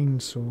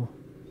chainsaw.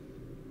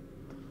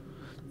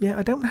 Yeah,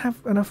 I don't have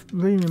enough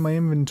room in my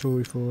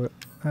inventory for it.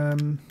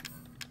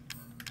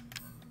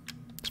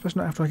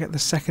 Especially not after I get the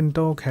second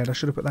dog head. I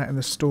should have put that in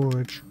the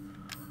storage.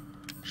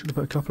 Should have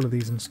put a couple of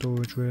these in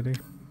storage, really.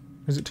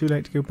 Is it too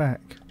late to go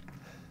back?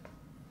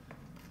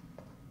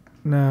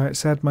 No, it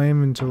said my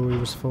inventory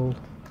was full.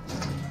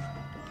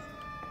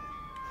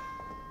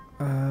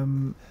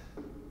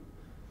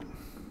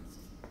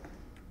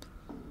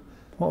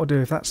 What I'll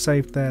do, if that's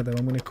saved there though,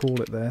 I'm going to call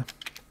it there.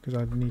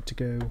 Because I need to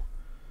go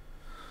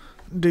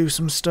do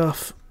some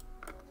stuff.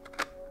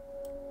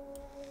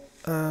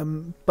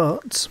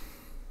 But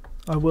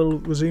I will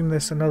resume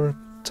this another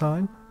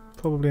time.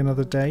 Probably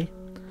another day.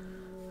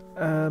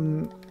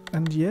 And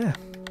yeah.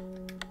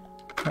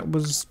 That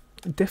was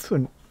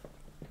different.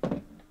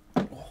 Oh,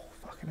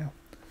 fucking hell.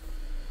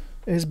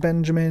 Is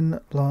Benjamin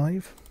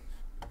live?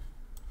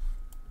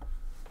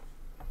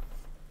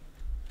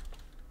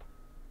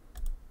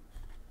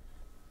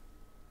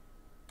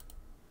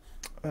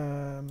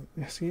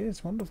 Yes, he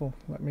is. Wonderful.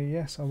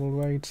 Yes, I will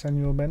raid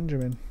Senor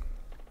Benjamin.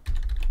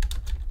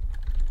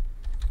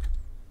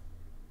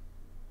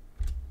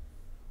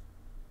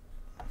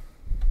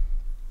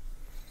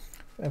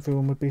 If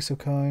everyone would be so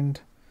kind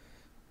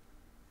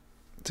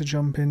to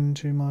jump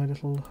into my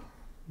little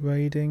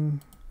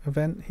raiding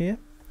event here.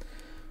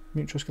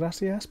 Muchas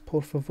gracias,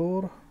 por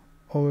favor,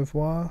 au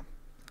revoir,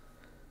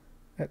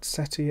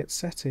 etc,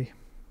 etc.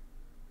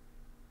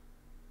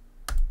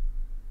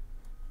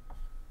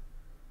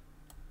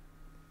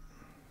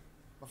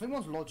 I think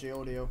one's Logi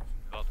audio.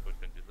 Varför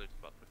kunde du sluta?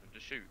 Varför kunde du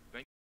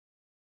skjuta?